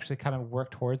that to actually kind of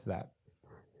work towards that.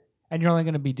 And you're only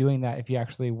going to be doing that if you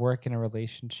actually work in a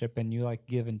relationship and you like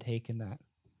give and take in that.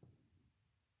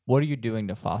 What are you doing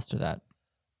to foster that?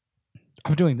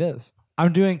 I'm doing this.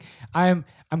 I'm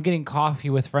getting coffee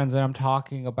with friends and I'm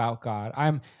talking about God.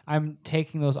 I'm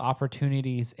taking those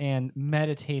opportunities and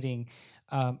meditating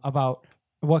about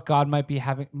what God might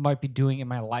be doing in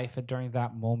my life during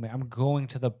that moment. I'm going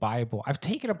to the Bible. I've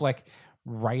taken up like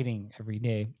writing every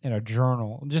day in a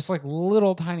journal, just like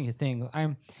little tiny things.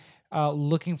 I'm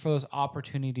looking for those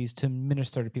opportunities to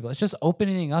minister to people. It's just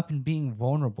opening up and being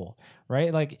vulnerable,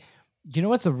 right? Like, you know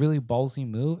what's a really ballsy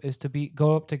move is to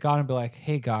go up to God and be like,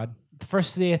 "Hey God,"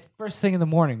 first thing in the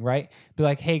morning, right? Be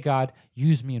like, "Hey God,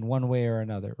 use me in one way or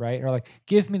another," right? Or like,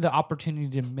 give me the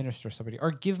opportunity to minister to somebody, or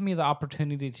give me the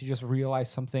opportunity to just realize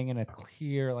something in a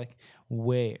clear like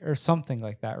way, or something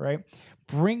like that, right?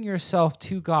 Bring yourself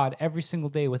to God every single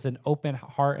day with an open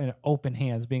heart and open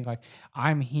hands, being like,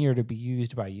 "I'm here to be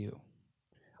used by you."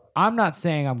 I'm not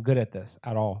saying I'm good at this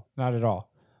at all, not at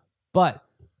all, but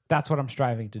that's what I'm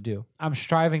striving to do. I'm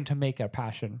striving to make it a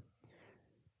passion.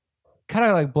 Kind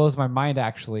of like blows my mind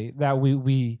actually that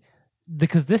we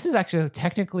because this is actually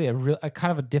technically a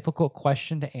kind of a difficult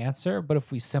question to answer, but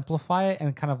if we simplify it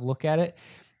and kind of look at it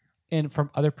and from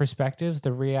other perspectives,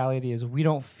 the reality is we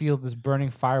don't feel this burning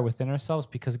fire within ourselves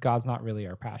because God's not really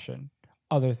our passion.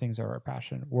 Other things are our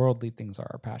passion. Worldly things are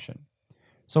our passion.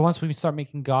 So once we start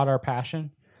making God our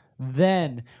passion,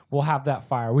 then we'll have that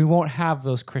fire. We won't have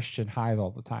those Christian highs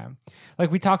all the time. Like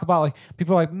we talk about, like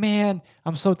people are like, "Man,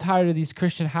 I'm so tired of these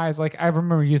Christian highs." Like I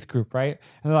remember youth group, right?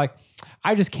 And they're like,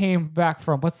 "I just came back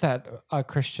from what's that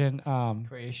Christian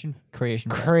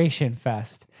Creation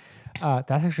Fest."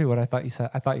 That's actually what I thought you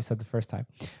said. I thought you said the first time.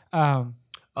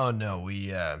 Oh no,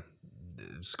 we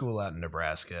school out in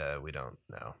Nebraska. We don't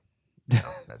know. No,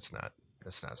 that's not.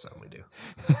 That's not something we do.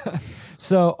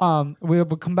 So we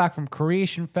will come back from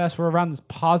Creation Fest. We're around this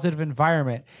positive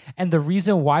environment. And the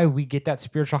reason why we get that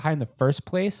spiritual high in the first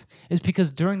place is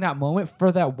because during that moment,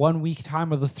 for that 1 week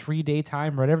time or the 3-day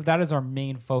time, or whatever, that is our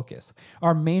main focus.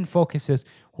 Our main focus is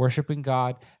worshiping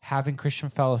God, having Christian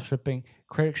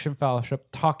fellowship,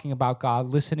 talking about God,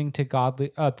 listening to God,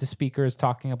 to speakers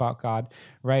talking about God,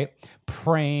 right?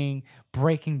 Praying,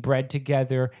 breaking bread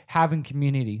together, having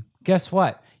community. Guess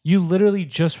what? You literally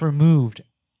just removed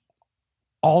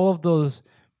all of those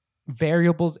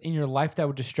variables in your life that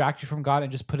would distract you from God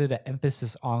and just put it an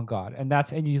emphasis on God. And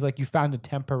you found a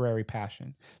temporary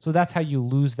passion. So that's how you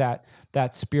lose that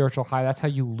spiritual high. That's how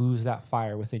you lose that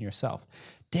fire within yourself.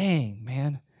 Dang,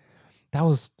 man.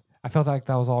 I felt like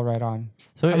that was all right on.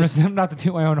 So I'm not to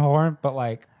toot my own horn, but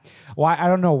like, why? I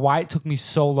don't know why it took me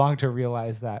so long to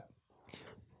realize that.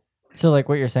 So like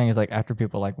what you're saying is like after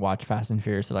people like watch Fast and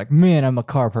Furious, they're like, man, I'm a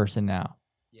car person now.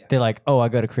 Yeah. They're like, oh, I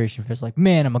go to Creation Fest, like,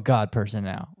 man, I'm a God person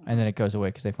now. And then it goes away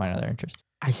because they find other interest.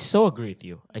 I so agree with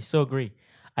you. I so agree.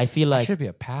 I feel like I should be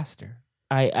a pastor.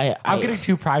 I'm getting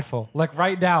too prideful. Like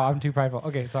right now, I'm too prideful.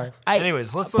 Okay, sorry.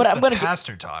 Anyways, let's let the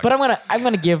pastor talk. But I'm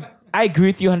gonna give. I agree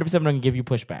with you 100%. I'm gonna give you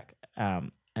pushback.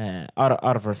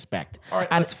 Out of respect. All right,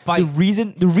 and let's fight.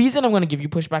 The reason I'm gonna give you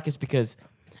pushback is because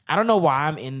I don't know why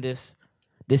I'm in this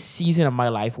season of my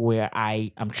life where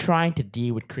I'm trying to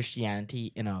deal with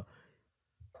Christianity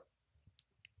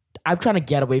I'm trying to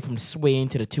get away from swaying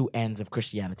to the two ends of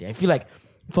Christianity. I feel like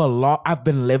for a long I've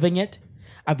been living it.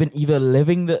 I've been either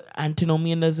living the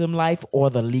antinomianism life or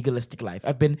the legalistic life.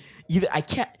 I've been either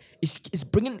it's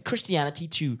bringing Christianity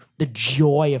to the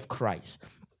joy of Christ.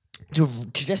 To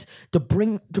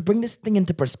bring this thing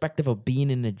into perspective of being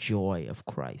in the joy of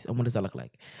Christ. And what does that look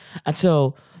like? And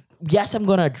so, yes, I'm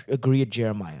going to agree with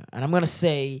Jeremiah. And I'm going to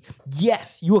say,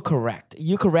 yes, you are correct.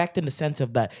 You're correct in the sense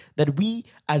of that we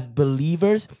as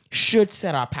believers should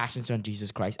set our passions on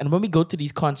Jesus Christ. And when we go to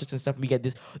these concerts and stuff, we get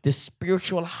this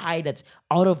spiritual high that's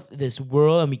out of this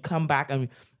world, and we come back and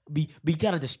we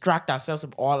kind of distract ourselves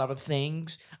from all other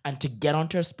things and to get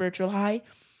onto a spiritual high.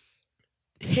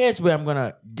 Here's where I'm going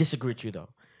to disagree with you, though.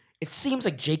 It seems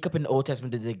like Jacob in the Old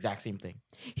Testament did the exact same thing.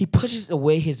 He pushes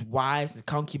away his wives, his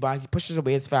concubines, he pushes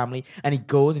away his family, and he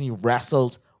goes and he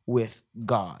wrestles with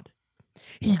God.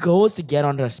 He goes to get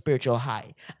under a spiritual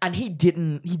high, and he did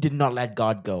not let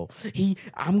God go.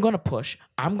 I'm going to push,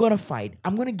 I'm going to fight,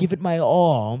 I'm going to give it my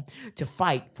all to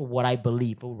fight for what I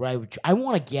believe, for what I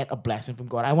want to get a blessing from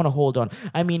God. I want to hold on.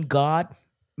 I mean, God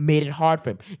made it hard for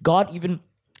him. God even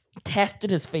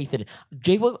tested his faith in it.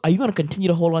 Jacob, are you going to continue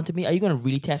to hold on to me? Are you going to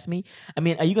really test me? I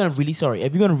mean, are you going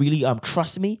to really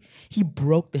trust me? He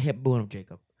broke the hip bone of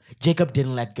Jacob. Jacob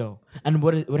didn't let go. And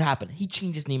what happened? He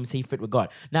changed his name and said he fit with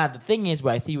God. Now, the thing is,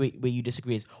 where I think where you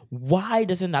disagree is, why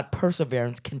doesn't that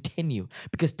perseverance continue?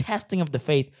 Because testing of the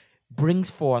faith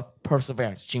brings forth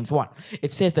perseverance. James 1.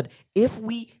 It says that if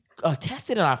we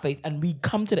tested in our faith and we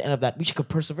come to the end of that, we should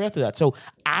persevere through that. So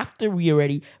after we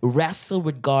already wrestle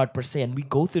with God per se and we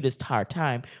go through this hard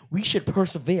time, we should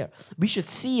persevere. We should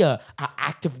see a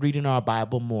active reading our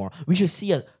Bible more. We should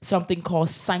see something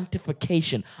called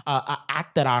sanctification, an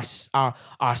act that our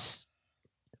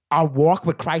walk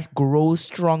with Christ grows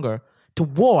stronger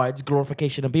towards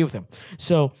glorification and be with him.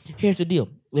 So here's the deal.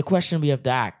 The question we have to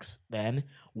ask then,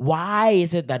 why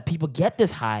is it that people get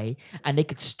this high and they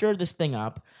could stir this thing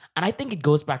up? And I think it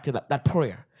goes back to that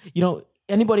prayer. You know,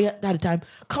 anybody at a time,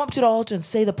 come up to the altar and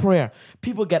say the prayer.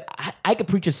 People I could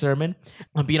preach a sermon.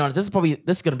 I'm being honest, this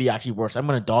is going to be actually worse. I'm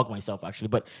going to dog myself actually.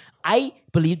 But I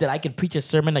believe that I could preach a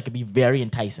sermon that could be very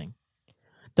enticing.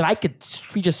 That I could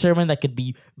preach a sermon that could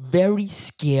be very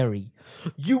scary.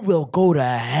 You will go to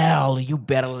hell. You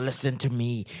better listen to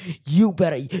me. You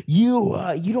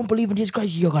don't believe in Jesus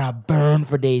Christ, you're gonna burn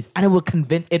for days. And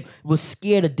it will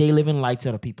scare the day living lights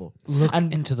out of people. Look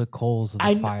into the coals of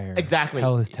the fire. Exactly.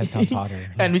 Hell is 10 times hotter.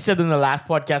 And we said in the last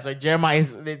podcast, right?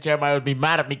 Jeremiah would be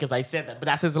mad at me because I said that, but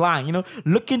that's his line. You know,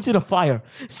 look into the fire.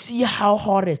 See how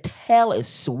hard it is. Hell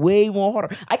is way more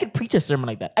harder. I could preach a sermon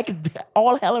like that. I could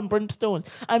all hell and brimstones.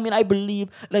 I mean, I believe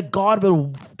that God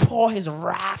will pour his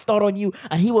wrath out on you,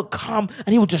 and he will come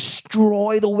and he will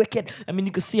destroy the wicked. I mean,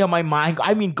 you can see how my mind,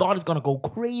 God is going to go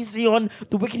crazy on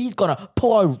the wicked. He's going to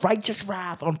pour righteous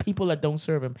wrath on people that don't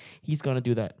serve him. He's going to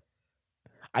do that.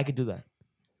 I could do that.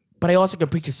 But I also can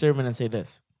preach a sermon and say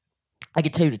this. I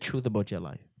can tell you the truth about your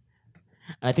life.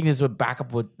 And I think this would back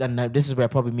up with, and this is where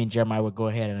probably me and Jeremiah would go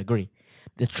ahead and agree.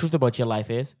 The truth about your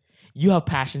life is you have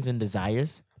passions and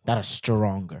desires that are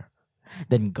stronger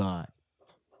than God.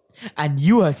 And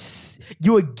you are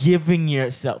giving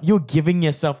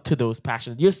yourself to those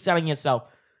passions. You're selling yourself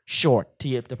short to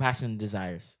your the passion and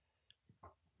desires.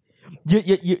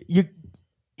 You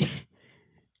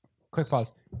Quick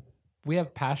pause. We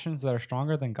have passions that are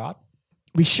stronger than God.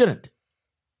 we shouldn't.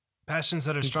 Passions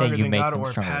that are He's stronger saying you than make God, them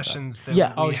or stronger than God. passions that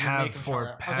Yeah. Oh, we you have make them for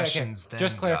stronger. passions than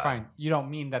Just clarifying. God. You don't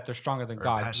mean that they're stronger than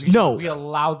God. passions- No. We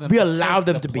allow them. We to allow take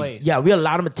them the to place. be. Yeah, we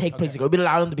allow them to take Okay. place. We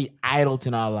allow them to be idols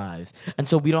in our lives. And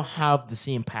so we don't have the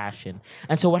same passion.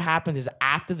 And so what happens is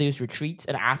after those retreats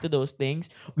and after those things,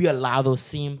 we allow those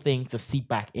same things to seep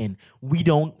back in. We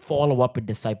don't follow up with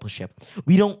discipleship.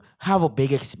 We don't have a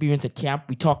big experience at camp.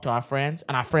 We talk to our friends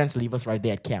and our friends leave us right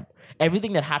there at camp.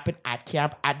 Everything that happened at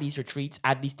camp, at these retreats,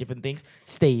 at these different things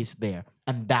stays there.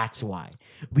 And that's why.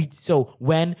 When we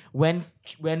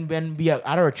are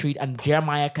at a retreat and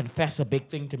Jeremiah confessed a big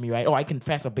thing to me, right? Oh, I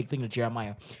confess a big thing to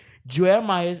Jeremiah.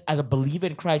 Jeremiah, as a believer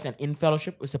in Christ and in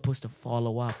fellowship, is supposed to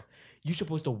follow up. You're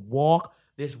supposed to walk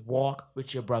this walk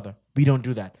with your brother. We don't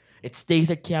do that. It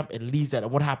stays at camp, it leaves that.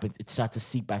 And what happens? It starts to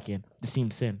seep back in, the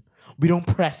same sin. We don't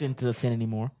press into the sin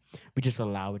anymore. We just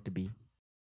allow it to be.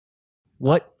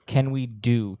 What can we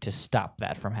do to stop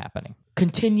that from happening?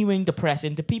 Continuing to press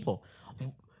into people.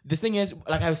 The thing is,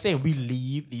 like I was saying, we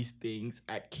leave these things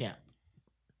at camp.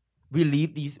 We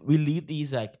leave these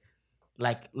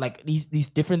like these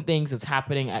different things that's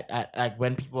happening at like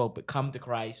when people come to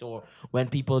Christ or when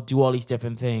people do all these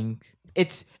different things.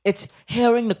 It's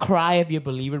hearing the cry of your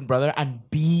believing brother and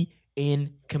be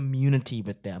in community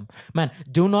with them. Man,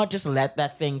 do not just let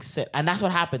that thing sit. And that's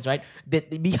what happens, right? That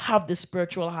we have this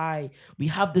spiritual high. We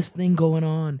have this thing going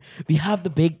on. We have the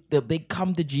big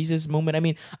come to Jesus moment. I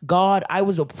mean, God, I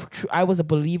was a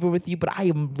believer with you, but I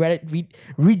am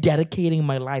rededicating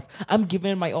my life. I'm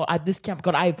giving my all at this camp.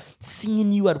 God, I've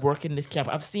seen you at work in this camp.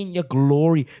 I've seen your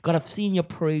glory. God, I've seen your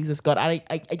praises. God, I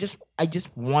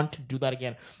just want to do that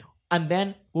again. And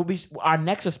then our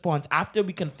next response after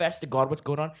we confess to God what's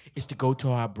going on is to go to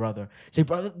our brother. Say,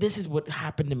 brother, this is what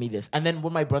happened to me. This, and then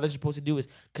what my brother's supposed to do is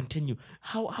continue.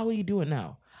 How are you doing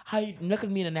now? Look at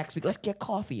me in the next week. Let's get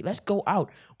coffee. Let's go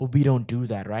out. But we don't do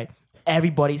that, right?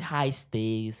 Everybody's high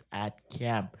stays at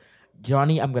camp.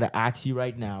 Johnny, I'm gonna ask you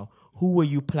right now: who were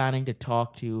you planning to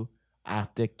talk to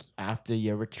after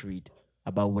your retreat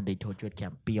about what they told you at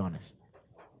camp? Be honest.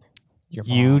 Your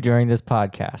You mom. during this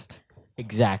podcast.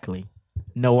 Exactly.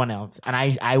 No one else. And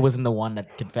I wasn't the one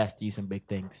that confessed to you some big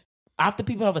things. After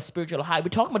people have a spiritual high, we're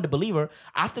talking about the believer.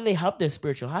 After they have their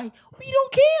spiritual high, we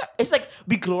don't care. It's like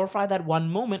we glorify that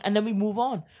one moment and then we move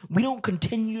on. We don't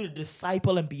continue to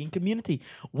disciple and be in community.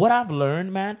 What I've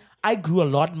learned, man, I grew a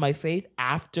lot in my faith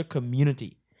after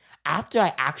community. After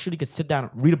I actually could sit down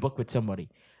and read a book with somebody.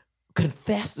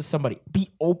 Confess to somebody,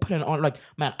 be open and on. Like,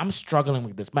 man, I'm struggling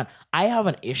with this. Man, I have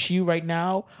an issue right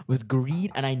now with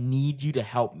greed and I need you to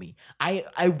help me. I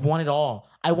want it all.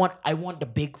 I want the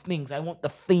big things. I want the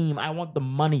fame. I want the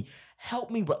money.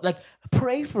 Help me, bro. Like,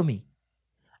 pray for me.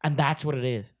 And that's what it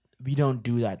is. We don't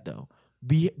do that though.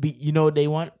 They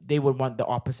would want the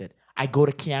opposite. I go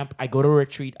to camp, I go to a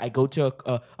retreat, I go to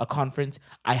a conference,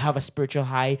 I have a spiritual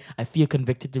high, I feel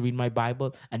convicted to read my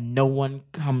Bible, and no one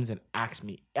comes and asks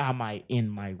me, am I in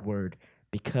my word?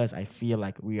 Because I feel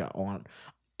like we are on.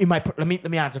 Let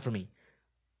me answer for me.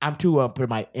 I'm too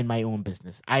in my own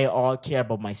business. I all care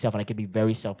about myself, and I can be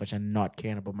very selfish and not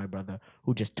caring about my brother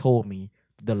who just told me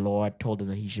the Lord told him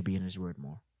that he should be in his word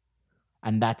more.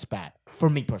 And that's bad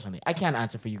for me personally. I can't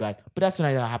answer for you guys, but that's what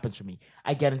happens for me.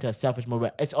 I get into a selfish mode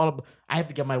where it's all about, I have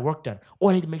to get my work done.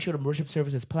 Or I need to make sure the worship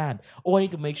service is planned. Or I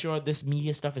need to make sure this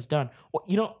media stuff is done. Or,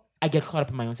 I get caught up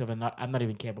in my own self and I'm not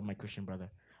even care about my Christian brother.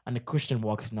 And the Christian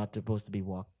walk is not supposed to be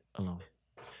walked alone.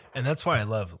 And that's why I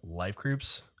love life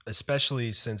groups,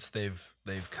 especially since they've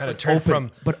kind of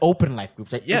turned open life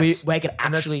groups, right? Yes. Where I can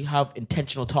actually have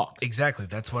intentional talks. Exactly.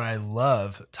 That's what I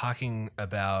love talking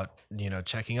about,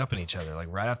 checking up on each other, like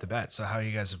right off the bat. So how are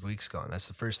you guys' weeks going? That's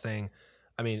the first thing.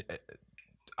 I mean,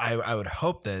 I would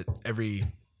hope that every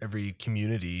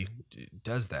community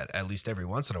does that at least every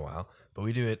once in a while, but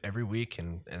we do it every week.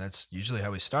 And that's usually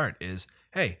how we start is,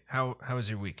 hey, how is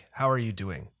your week? How are you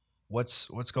doing? What's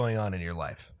going on in your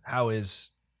life? How is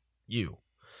you?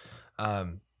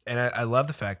 And I love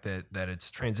the fact that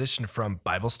it's transitioned from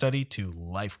Bible study to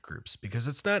life groups, because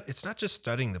it's not just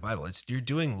studying the Bible. You're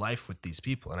doing life with these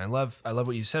people. And I love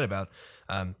what you said about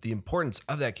the importance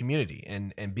of that community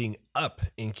and being up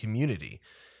in community.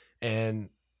 And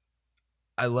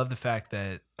I love the fact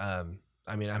that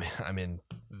I mean,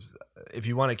 if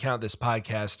you want to count this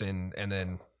podcast and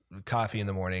then coffee in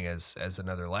the morning as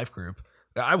another life group,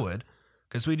 I would,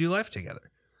 because we do life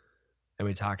together and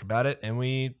we talk about it and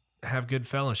we have good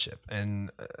fellowship.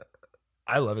 And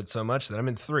I love it so much that I'm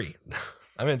in 3.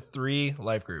 I'm in 3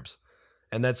 life groups,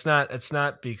 And it's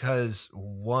not because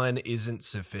one isn't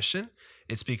sufficient.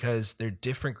 It's because they're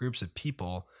different groups of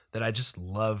people that I just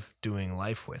love doing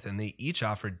life with, and they each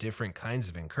offer different kinds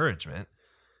of encouragement.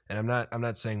 And I'm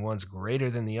not saying one's greater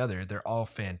than the other. They're all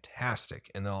fantastic,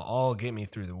 and they'll all get me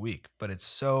through the week. But it's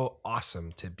so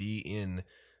awesome to be in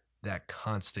that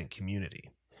constant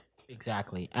community.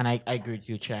 Exactly, and I agree with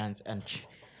you, Chance,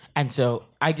 and so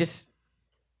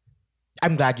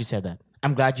I'm glad you said that.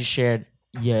 I'm glad you shared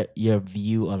your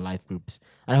view on life groups,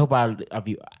 and I hope our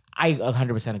view. I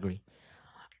 100% agree.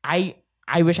 I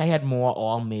wish I had more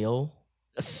all male,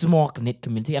 small knit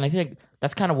community, and I think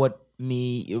that's kind of what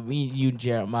me,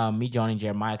 Johnny, and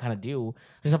Jeremiah kind of do.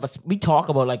 We talk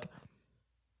about, like,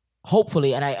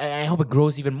 hopefully, and I hope it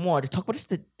grows even more, to talk about just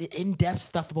the in-depth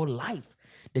stuff about life,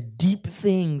 the deep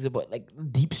things about, like,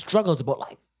 deep struggles about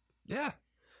life. Yeah.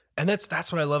 And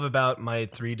that's what I love about my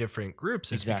 3 different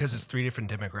groups, is Exactly. because it's 3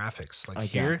 different demographics. Like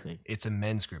Exactly. here, it's a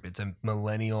men's group. It's a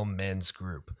millennial men's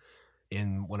group.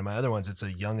 In one of my other ones, it's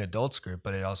a young adults group,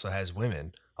 but it also has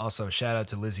women. Also, shout out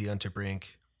to Lizzie Unterbrink,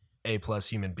 A+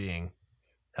 human being.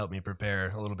 Helped me prepare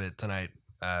a little bit tonight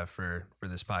for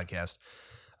this podcast.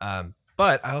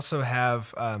 But I also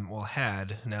have,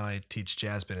 now I teach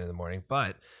jazz band in the morning,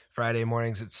 but Friday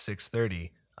mornings at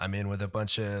 6:30, I'm in with a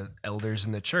bunch of elders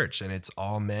in the church, and it's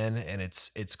all men, and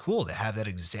it's cool to have that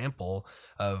example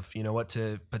of, you know, what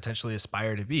to potentially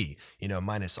aspire to be, you know,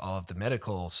 minus all of the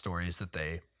medical stories that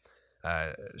they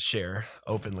share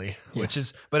openly,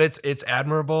 but it's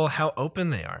admirable how open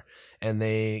they are, and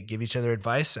they give each other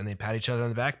advice, and they pat each other on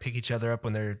the back, pick each other up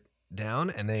when they're down,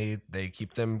 and they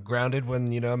keep them grounded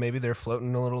when, you know, maybe they're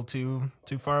floating a little too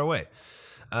far away.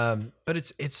 But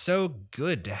it's so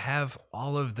good to have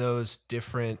all of those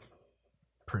different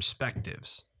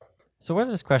perspectives. So where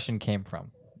this question came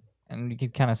from, and you can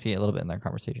kind of see it a little bit in their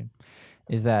conversation,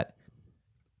 is that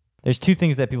there's 2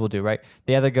 things that people do, right?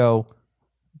 They either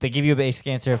they give you a basic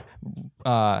answer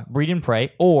of read and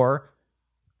pray, or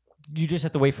you just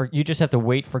have to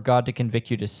wait for God to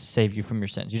convict you to save you from your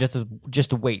sins. You just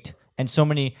to wait. And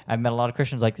I've met a lot of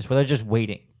Christians like this, where they're just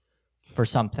waiting for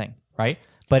something, right?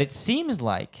 But it seems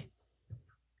like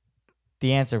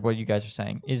the answer, what you guys are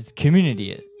saying, is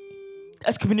community.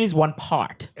 As community is one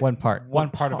part. One part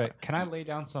of it. Can I lay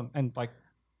down some, and, like,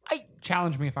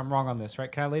 challenge me if I'm wrong on this,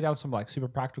 right? Can I lay down some, like, super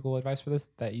practical advice for this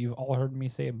that you've all heard me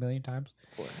say a million times?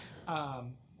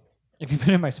 If you've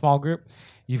been in my small group,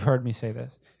 you've heard me say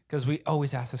this, because we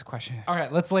always ask this question. All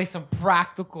right, let's lay some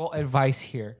practical advice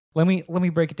here. Let me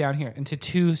break it down here into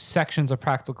 2 sections of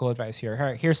practical advice here. All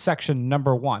right, here's section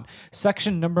number 1.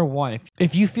 Section number 1,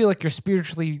 if you feel like you're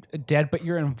spiritually dead but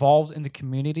you're involved in the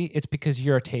community, it's because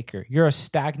you're a taker. You're a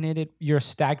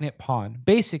stagnant pond.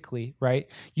 Basically, right?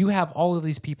 You have all of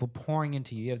these people pouring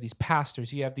into you. You have these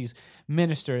pastors, you have these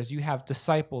ministers, you have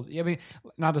disciples. I mean,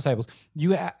 not disciples.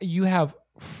 You have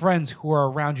friends who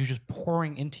are around you just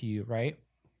pouring into you, right?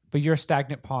 But you're a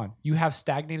stagnant pond. You have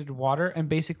stagnated water, and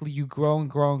basically you grow and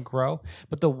grow and grow,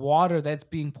 but the water that's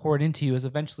being poured into you is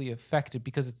eventually affected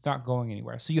because it's not going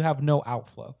anywhere. So you have no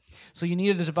outflow. So you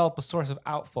need to develop a source of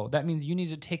outflow. That means you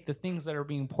need to take the things that are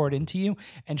being poured into you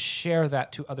and share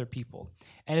that to other people.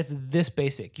 And it's this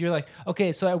basic. You're like,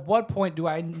 okay, so at what point do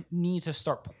I need to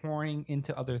start pouring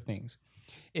into other things?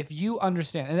 If you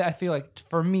understand, and I feel like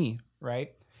for me,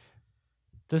 right,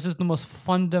 this is the most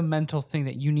fundamental thing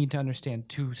that you need to understand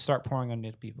to start pouring on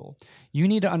people. You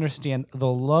need to understand the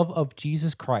love of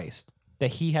Jesus Christ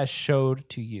that he has showed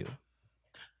to you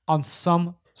on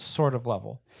some sort of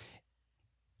level.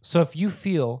 So if you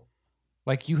feel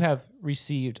like you have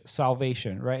received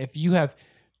salvation, right? If you have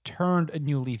turned a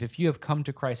new leaf, if you have come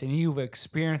to Christ and you've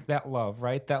experienced that love,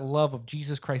 right? That love of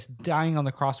Jesus Christ dying on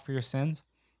the cross for your sins,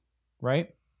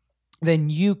 right? Then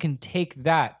you can take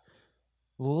that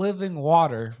living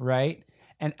water, right,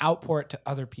 and outpour it to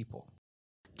other people.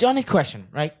 Johnny's question,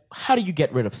 right? How do you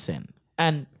get rid of sin?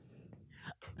 And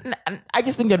I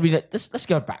just think that let's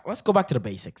go back. Let's go back to the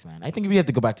basics, man. I think we have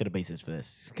to go back to the basics for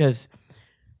this, because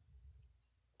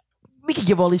we could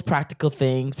give all these practical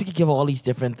things. We could give all these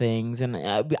different things. And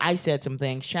I said some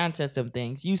things. Shan said some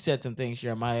things. You said some things,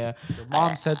 Jeremiah. Your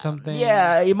mom said something.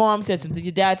 Yeah, your mom said some things.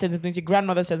 Your dad said some things. Your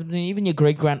grandmother said something. Even your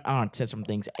great-grand-aunt said some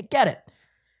things. I get it.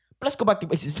 But let's go back to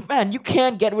basics. Man, you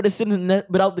can't get rid of sin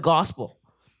without the gospel.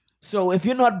 So if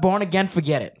you're not born again,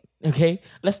 forget it. Okay?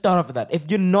 Let's start off with that.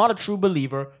 If you're not a true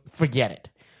believer, forget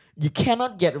it. You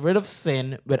cannot get rid of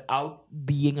sin without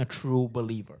being a true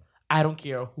believer. I don't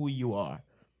care who you are.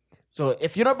 So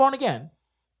if you're not born again,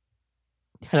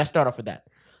 let's start off with that.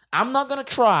 I'm not going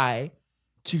to try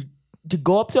to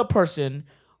go up to a person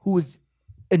who is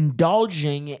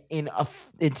indulging in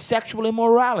sexual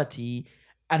immorality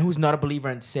and who's not a believer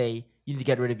and say you need to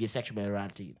get rid of your sexual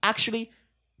immorality. Actually,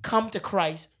 come to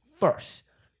Christ first.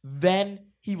 Then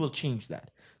he will change that.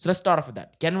 So let's start off with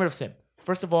that. Getting rid of sin.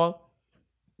 First of all,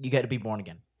 you get to be born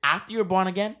again. After you're born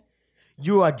again,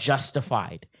 you are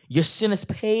justified. Your sin is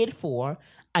paid for,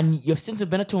 and your sins have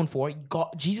been atoned for.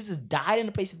 Jesus has died in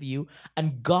the place of you,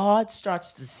 and God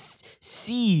starts to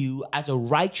see you as a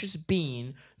righteous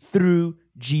being through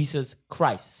Jesus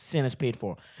Christ. Sin is paid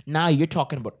for. Now you're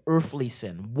talking about earthly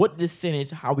sin. What this sin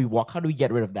is, how we walk, how do we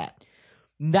get rid of that?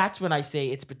 And that's when I say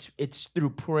it's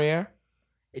through prayer,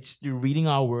 it's through reading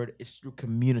our word, it's through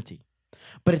community.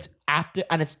 But it's after,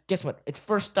 and it's, guess what? It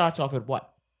first starts off with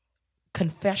what?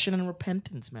 Confession and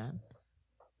repentance, man.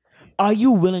 Are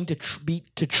you willing to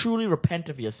truly repent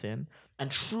of your sin and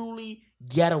truly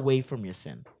get away from your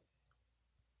sin?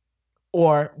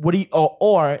 Or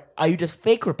or are you just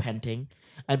fake repenting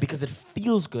and because it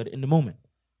feels good in the moment?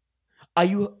 Are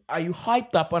you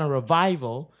hyped up on a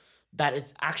revival that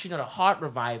is actually not a heart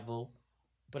revival,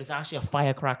 but it's actually a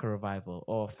firecracker revival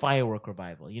or a firework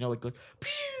revival? You know, it goes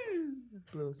pew,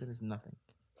 blows and it's nothing.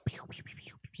 Pew, pew, pew,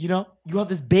 pew. You know, you have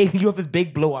this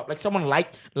big blow up, like someone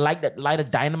light a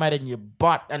dynamite in your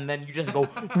butt, and then you just go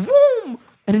boom,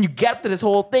 and then you get to this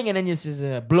whole thing, and then you just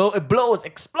it blows,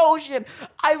 explosion.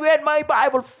 I read my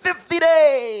Bible 50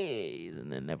 days,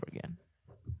 and then never again,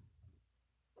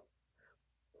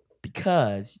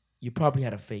 because you probably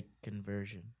had a fake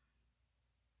conversion.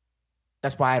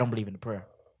 That's why I don't believe in the prayer.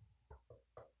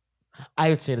 I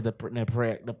would say to the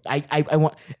prayer, I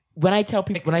want, when I tell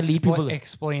people, when I lead people,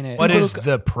 explain it. What is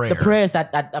the prayer? the prayer is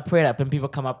that prayer that when people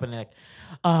come up and they're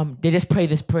like, they just pray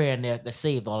this prayer and they're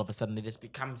saved all of a sudden. They just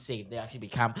become saved. They actually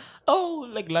become,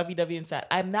 like lovey-dovey inside.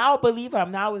 I'm now a believer.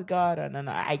 I'm now with God. And then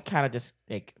I kind of just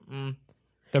like,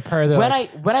 The prayer that when I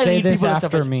say lead this people to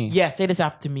after stuff, me. yeah, say this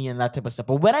after me and that type of stuff.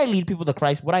 But when I lead people to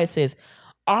Christ, what I say is,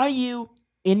 are you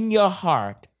in your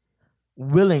heart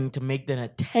willing to make an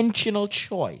intentional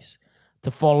choice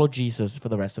to follow Jesus for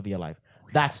the rest of your life?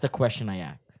 That's the question I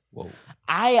ask. Whoa.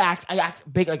 I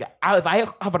act big. Like if I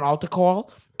have an altar call,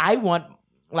 I would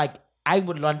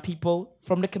want people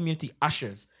from the community,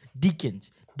 ushers,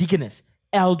 deacons, deaconess,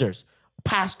 elders,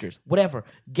 pastors, whatever,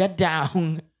 get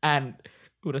down and.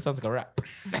 Ooh, that sounds like a rap.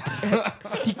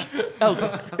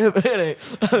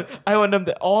 Elders. I want them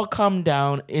to all come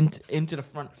down into the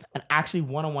front and actually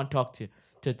one-on-one talk to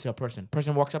a person.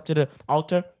 Person walks up to the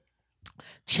altar.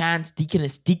 Chance,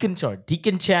 deacon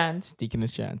chance.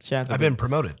 I've been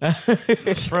promoted.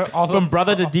 From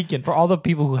brother to deacon. For all the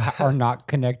people who are not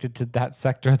connected to that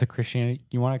sector of the Christianity,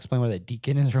 you want to explain what a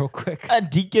deacon is real quick? A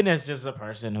deacon is just a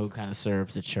person who kind of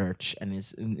serves the church and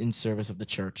is in service of the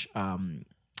church.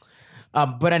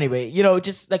 But anyway,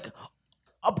 just like,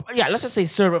 let's just say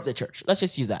server of the church. Let's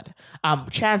just use that.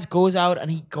 Chance goes out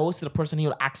and he goes to the person. He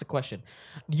will ask a question.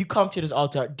 You come to this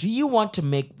altar. Do you want to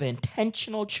make the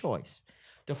intentional choice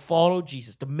to follow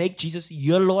Jesus, to make Jesus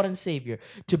your Lord and Savior,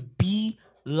 to be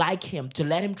like him, to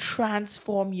let him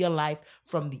transform your life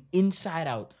from the inside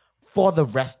out for the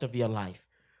rest of your life?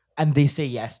 And they say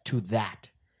yes to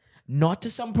that. Not to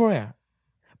some prayer,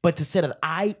 but to say that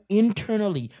I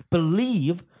internally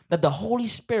believe that the Holy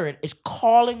Spirit is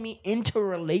calling me into a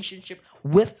relationship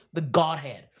with the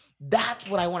Godhead. That's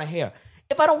what I want to hear.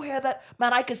 If I don't hear that,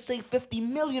 man, I could say 50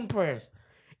 million prayers.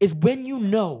 It's when you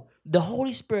know the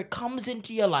Holy Spirit comes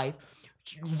into your life,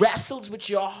 wrestles with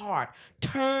your heart,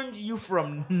 turns you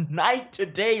from night to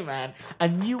day, man,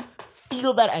 and you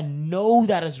feel that and know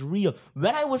that is real.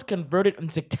 When I was converted in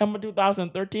September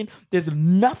 2013, there's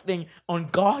nothing on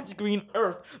God's green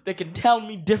earth that can tell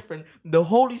me different. The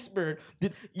Holy Spirit,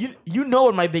 you know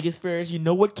what my biggest fear is. You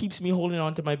know what keeps me holding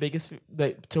on to my biggest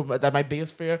my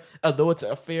biggest fear, although it's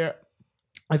a fear,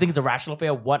 I think it's a rational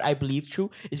fear. What I believe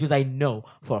true is because I know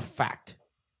for a fact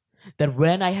that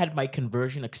when I had my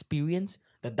conversion experience,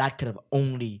 that could have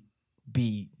only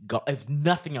be God. If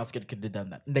nothing else could have done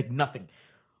that, like nothing.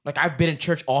 Like I've been in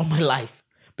church all my life,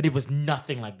 but it was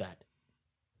nothing like that.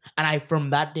 And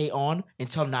from that day on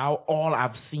until now, all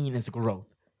I've seen is growth.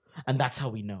 And that's how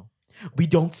we know. We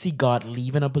don't see God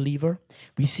leaving a believer.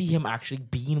 We see him actually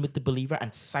being with the believer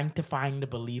and sanctifying the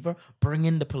believer,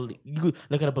 bringing you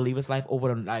look at a believer's life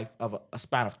over a life of a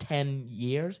span of 10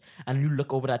 years, and you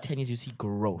look over that 10 years, you see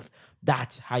growth.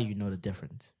 That's how you know the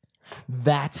difference.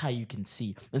 That's how you can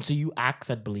see. And so you ask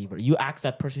that believer, you ask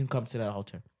that person who comes to that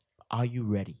altar, are you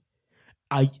ready?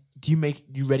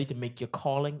 You ready to make your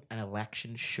calling and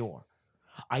election sure?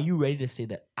 Are you ready to say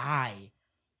that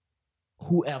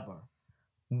whoever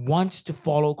wants to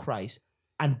follow Christ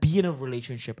and be in a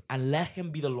relationship and let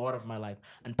him be the Lord of my life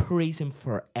and praise him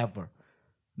forever?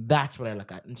 That's what I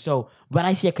look at. And so when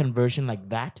I see a conversion like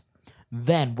that,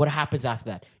 then what happens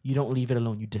after that? You don't leave it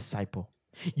alone. You disciple.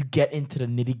 You get into the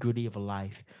nitty gritty of a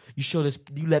life. You show this.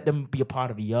 You let them be a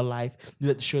part of your life. You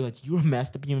let them show that you're a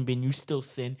messed up human being. You still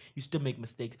sin. You still make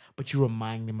mistakes, but you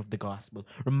remind them of the gospel.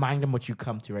 Remind them what you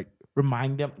come to. Right?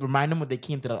 Remind them what they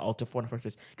came to that altar for in the first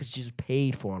place. Because Jesus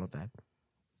paid for all of that.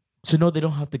 So no, they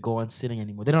don't have to go on sinning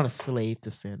anymore. They're not a slave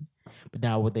to sin, but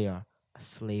now what they are, a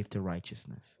slave to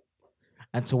righteousness.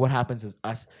 And so what happens is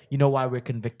us. You know why we're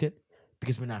convicted?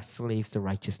 Because we're not slaves to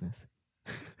righteousness.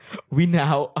 We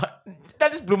now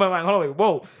that just blew my mind. Hold on, wait,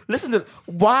 whoa! Listen to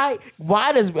why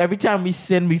does every time we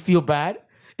sin we feel bad?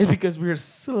 It's because we're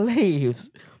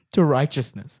slaves to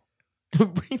righteousness.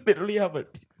 We literally have a. Do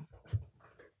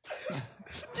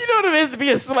you know what it is to be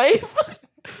a slave,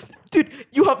 dude?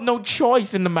 You have no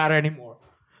choice in the matter anymore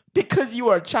because you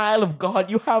are a child of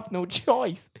God. You have no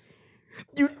choice.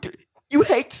 You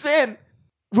hate sin.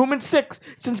 Romans 6,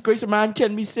 since grace of man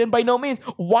can be sin by no means.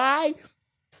 Why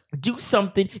do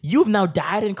something? You've now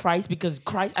died in Christ because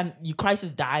Christ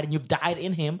has died and you've died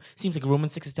in him. Seems like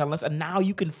Romans 6 is telling us. And now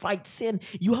you can fight sin.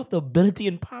 You have the ability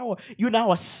and power. You're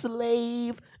now a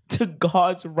slave to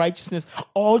God's righteousness.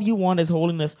 All you want is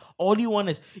holiness. All you want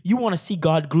to see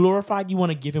God glorified. You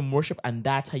want to give him worship. And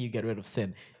that's how you get rid of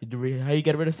sin. How you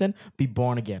get rid of sin? Be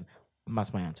born again.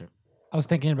 That's my answer. I was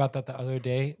thinking about that the other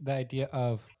day. The idea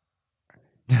of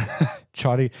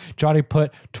Jody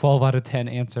put 12 out of 10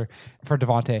 answer for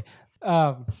Devontae.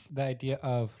 The idea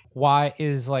of why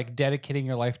is like dedicating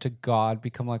your life to God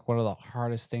become like one of the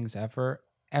hardest things ever,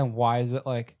 and why is it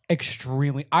like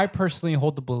extremely? I personally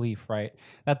hold the belief, right,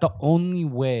 that the only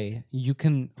way you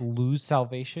can lose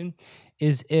salvation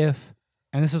is if,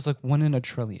 and this is like 1 in a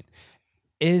trillion,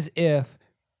 is if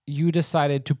you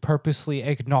decided to purposely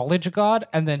acknowledge God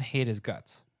and then hate his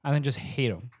guts, and then just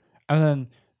hate him,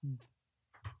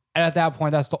 and at that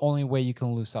point, that's the only way you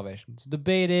can lose salvation. It's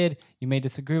debated. You may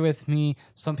disagree with me.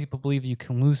 Some people believe you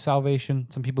can lose salvation.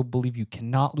 Some people believe you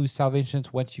cannot lose salvation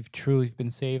once you've truly been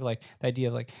saved. Like the idea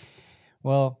of like,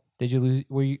 well, did you lose?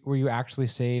 Were you actually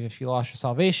saved if you lost your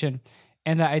salvation?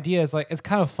 And the idea is like, it's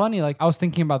kind of funny. Like I was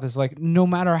thinking about this. Like no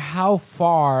matter how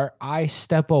far I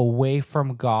step away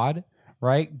from God,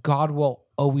 right? God will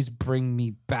always bring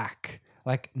me back.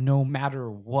 Like no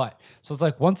matter what. So it's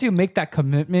like once you make that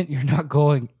commitment, you're not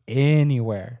going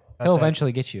anywhere. He'll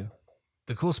eventually get you.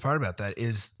 The coolest part about that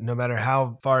is no matter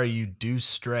how far you do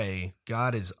stray,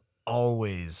 God is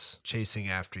always chasing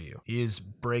after you. He is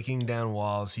breaking down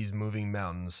walls. He's moving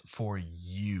mountains for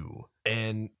you.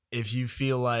 And if you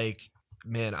feel like,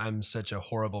 man, I'm such a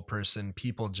horrible person,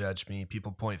 people judge me,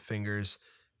 people point fingers.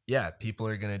 Yeah, people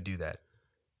are going to do that.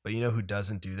 But you know who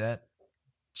doesn't do that?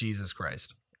 Jesus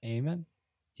Christ. Amen.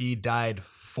 He died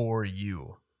for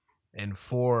you and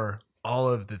for all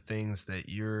of the things that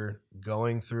you're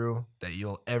going through, that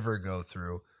you'll ever go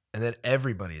through, and that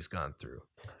everybody's gone through.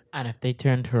 And if they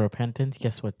turn to repentance,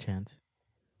 guess what, Chance?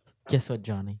 Guess what,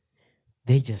 Johnny?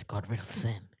 They just got rid of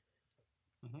sin.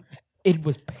 Mm-hmm. It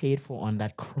was paid for on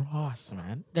that cross,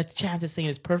 man. That Chance is saying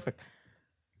is perfect.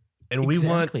 And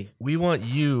exactly. we want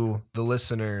you, the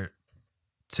listener,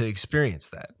 to experience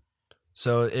that.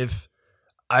 So if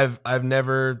I've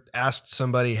never asked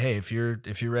somebody, hey, if you're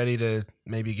ready to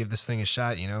maybe give this thing a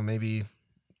shot, you know, maybe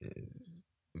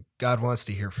God wants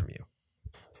to hear from you.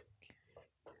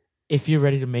 If you're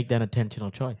ready to make that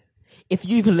intentional choice. If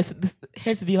you even listen,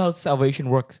 here's the deal how salvation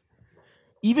works.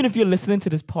 Even if you're listening to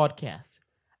this podcast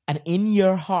and in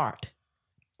your heart,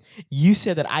 you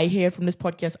said that I hear from this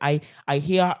podcast, I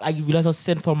realize how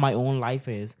sinful my own life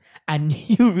is, and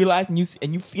you realize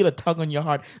and you feel a tug on your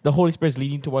heart, the Holy Spirit's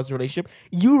leading towards a relationship,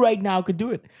 you right now could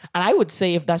do it. And I would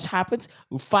say if that happens,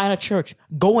 find a church,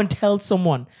 go and tell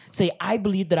someone, say, I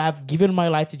believe that I've given my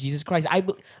life to Jesus Christ.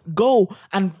 Go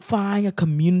and find a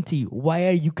community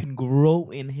where you can grow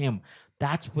in him.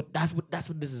 That's what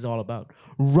this is all about.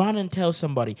 Run and tell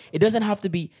somebody. It doesn't have to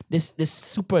be this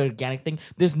super organic thing.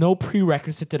 There's no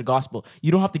prerequisite to the gospel.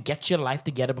 You don't have to get your life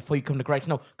together before you come to Christ.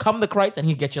 No, come to Christ and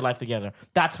he'll get your life together.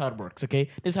 That's how it works, okay?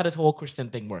 This is how this whole Christian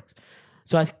thing works.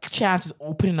 So as Chance is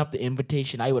opening up the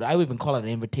invitation, I would even call it an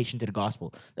invitation to the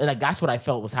gospel. Like that's what I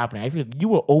felt was happening. I feel like you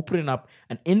were opening up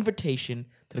an invitation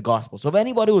to the gospel. So if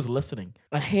anybody was listening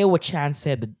and hear what Chance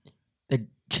said, that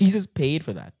Jesus paid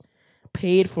for that.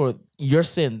 Paid for your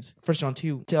sins. 1 John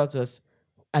 2 tells us,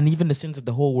 and even the sins of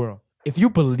the whole world. If you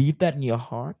believe that in your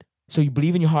heart, so you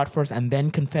believe in your heart first and then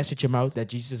confess with your mouth that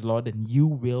Jesus is Lord, then you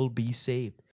will be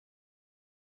saved.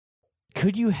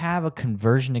 Could you have a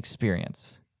conversion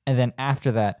experience and then after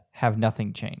that have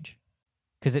nothing change?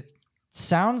 Because it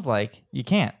sounds like you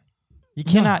can't.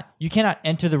 You cannot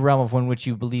enter the realm of in which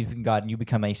you believe in God and you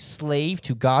become a slave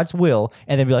to God's will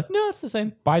and then be like, no, it's the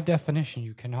same. By definition,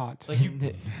 you cannot.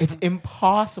 It's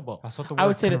impossible. That's what the I word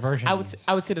would say conversion that, means.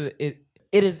 I would say that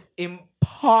it is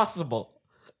impossible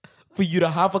for you to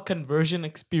have a conversion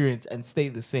experience and stay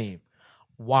the same.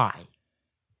 Why?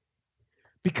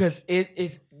 Because it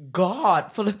is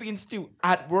God, Philippians 2,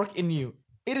 at work in you.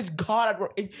 It is God at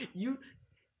work.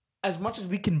 As much as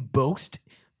we can boast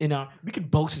we can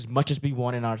boast as much as we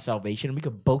want in our salvation. We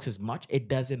could boast as much. It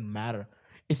doesn't matter.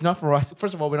 It's not for us.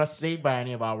 First of all, we're not saved by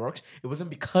any of our works. It wasn't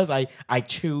because I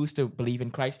choose to believe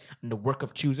in Christ and the work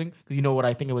of choosing. You know what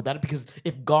I think about that? Because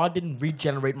if God didn't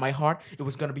regenerate my heart, it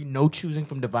was going to be no choosing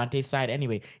from Devante's side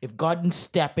anyway. If God didn't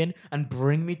step in and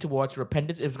bring me towards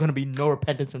repentance, it was going to be no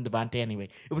repentance from Devante anyway.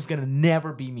 It was going to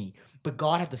never be me. But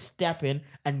God had to step in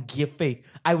and give faith.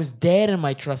 I was dead in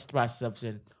my trespasses of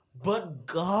sin. But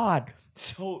God,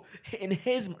 so in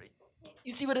His...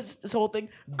 You see what it's this whole thing?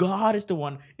 God is the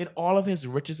one in all of His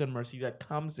riches and mercy that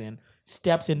comes in,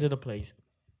 steps into the place,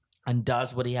 and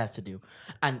does what He has to do.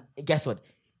 And guess what?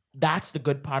 That's the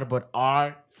good part about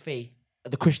our faith,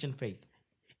 the Christian faith,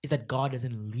 is that God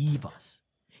doesn't leave us.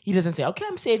 He doesn't say, okay,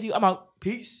 I'm saving you, I'm out,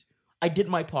 peace, I did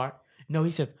my part. No,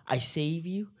 He says, I save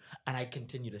you, and I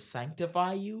continue to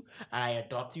sanctify you, and I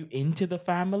adopt you into the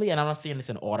family. And I'm not saying this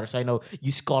in order, so I know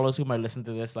you scholars who might listen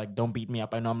to this, like, don't beat me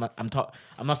up. I know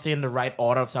I'm not saying the right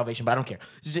order of salvation, but I don't care.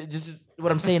 Just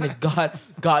what I'm saying is God,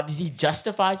 He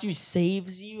justifies you, He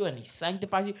saves you, and He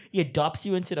sanctifies you. He adopts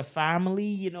you into the family.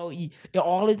 You know,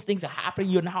 all these things are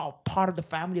happening. You're now a part of the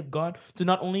family of God. So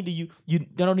not only do you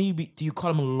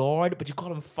call Him Lord, but you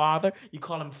call Him Father. You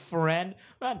call Him friend,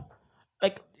 man.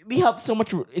 Like, we have so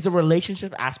much, it's a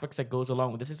relationship aspects that goes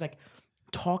along with this. It's like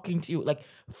talking to you, like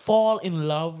fall in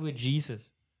love with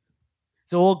Jesus.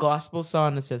 It's an old gospel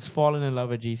song that says, falling in love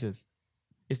with Jesus.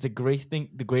 It's the greatest thing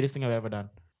I've ever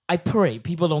done. I pray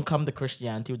people don't come to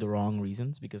Christianity with the wrong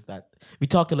reasons, because we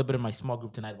talked a little bit in my small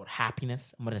group tonight about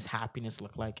happiness and what does happiness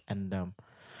look like. And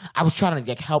I was trying to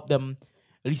like help them,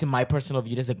 at least in my personal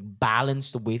view, just like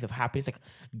balance the weight of happiness. Like,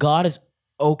 God is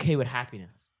okay with happiness.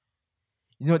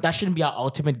 You know, that shouldn't be our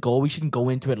ultimate goal. We shouldn't go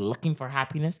into it looking for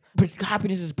happiness. But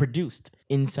happiness is produced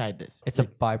inside this. It's a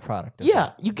byproduct.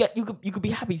 Yeah, you could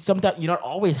be happy. Sometimes you're not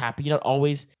always happy. You're not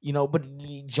always, but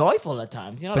joyful at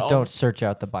times. But don't search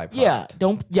out the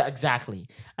byproduct. Yeah, exactly.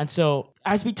 And so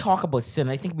as we talk about sin,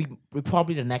 I think we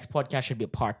probably the next podcast should be a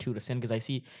part 2 to sin, because I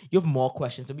see you have more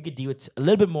questions, and we could deal with a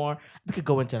little bit more. We could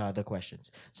go into other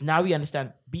questions. So now we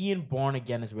understand being born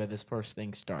again is where this first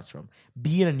thing starts from.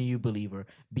 Being a new believer,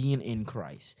 being in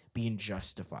Christ, being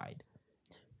justified.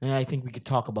 And I think we could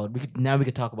talk about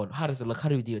how does it look? How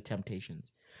do we deal with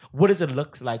temptations? What does it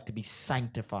look like to be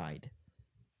sanctified?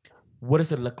 What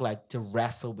does it look like to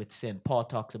wrestle with sin? Paul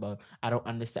talks about, I don't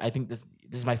understand. I think this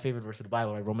is my favorite verse of the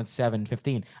Bible, right? Romans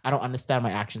 7:15. I don't understand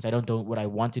my actions. I don't do what I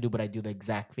want to do, but I do the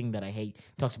exact thing that I hate.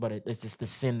 He talks about it. It's just the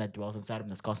sin that dwells inside of him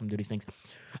that's caused him to do these things.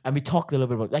 And we talked a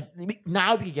little bit about,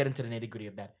 now we can get into the nitty gritty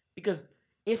of that. Because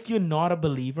if you're not a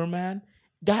believer, man,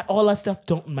 all that stuff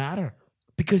don't matter.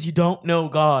 Because you don't know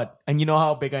God. And you know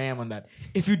how big I am on that.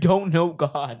 If you don't know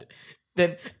God,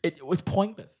 then it was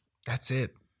pointless. That's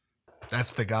it.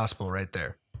 That's the gospel right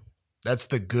there. That's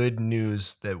the good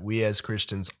news that we as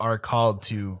Christians are called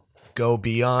to go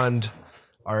beyond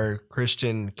our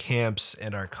Christian camps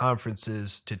and our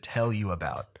conferences to tell you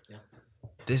about. Yeah.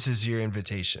 This is your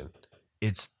invitation.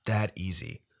 It's that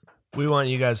easy. We want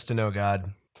you guys to know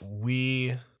God.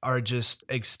 We are just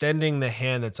extending the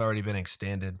hand that's already been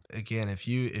extended. Again, if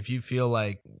you feel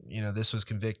like, this was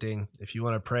convicting, if you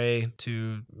want to pray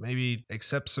to maybe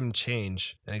accept some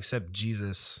change and accept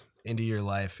Jesus into your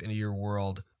life, into your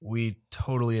world, we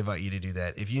totally invite you to do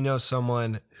that. If you know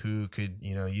someone who could,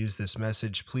 use this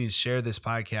message, please share this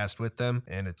podcast with them.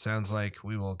 And it sounds like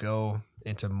we will go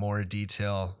into more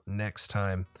detail next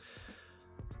time.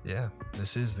 Yeah,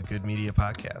 this is the Good Media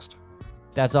Podcast.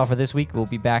 That's all for this week. We'll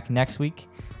be back next week.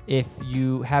 If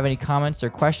you have any comments or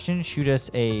questions, shoot us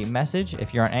a message.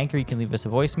 If you're on Anchor, you can leave us a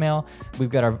voicemail. We've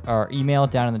got our email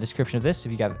down in the description of this.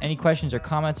 If you have any questions or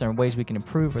comments on ways we can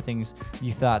improve or things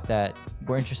you thought that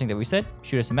were interesting that we said,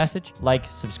 shoot us a message. Like,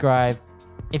 subscribe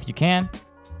if you can,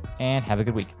 and have a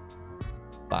good week.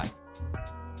 Bye.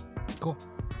 Cool.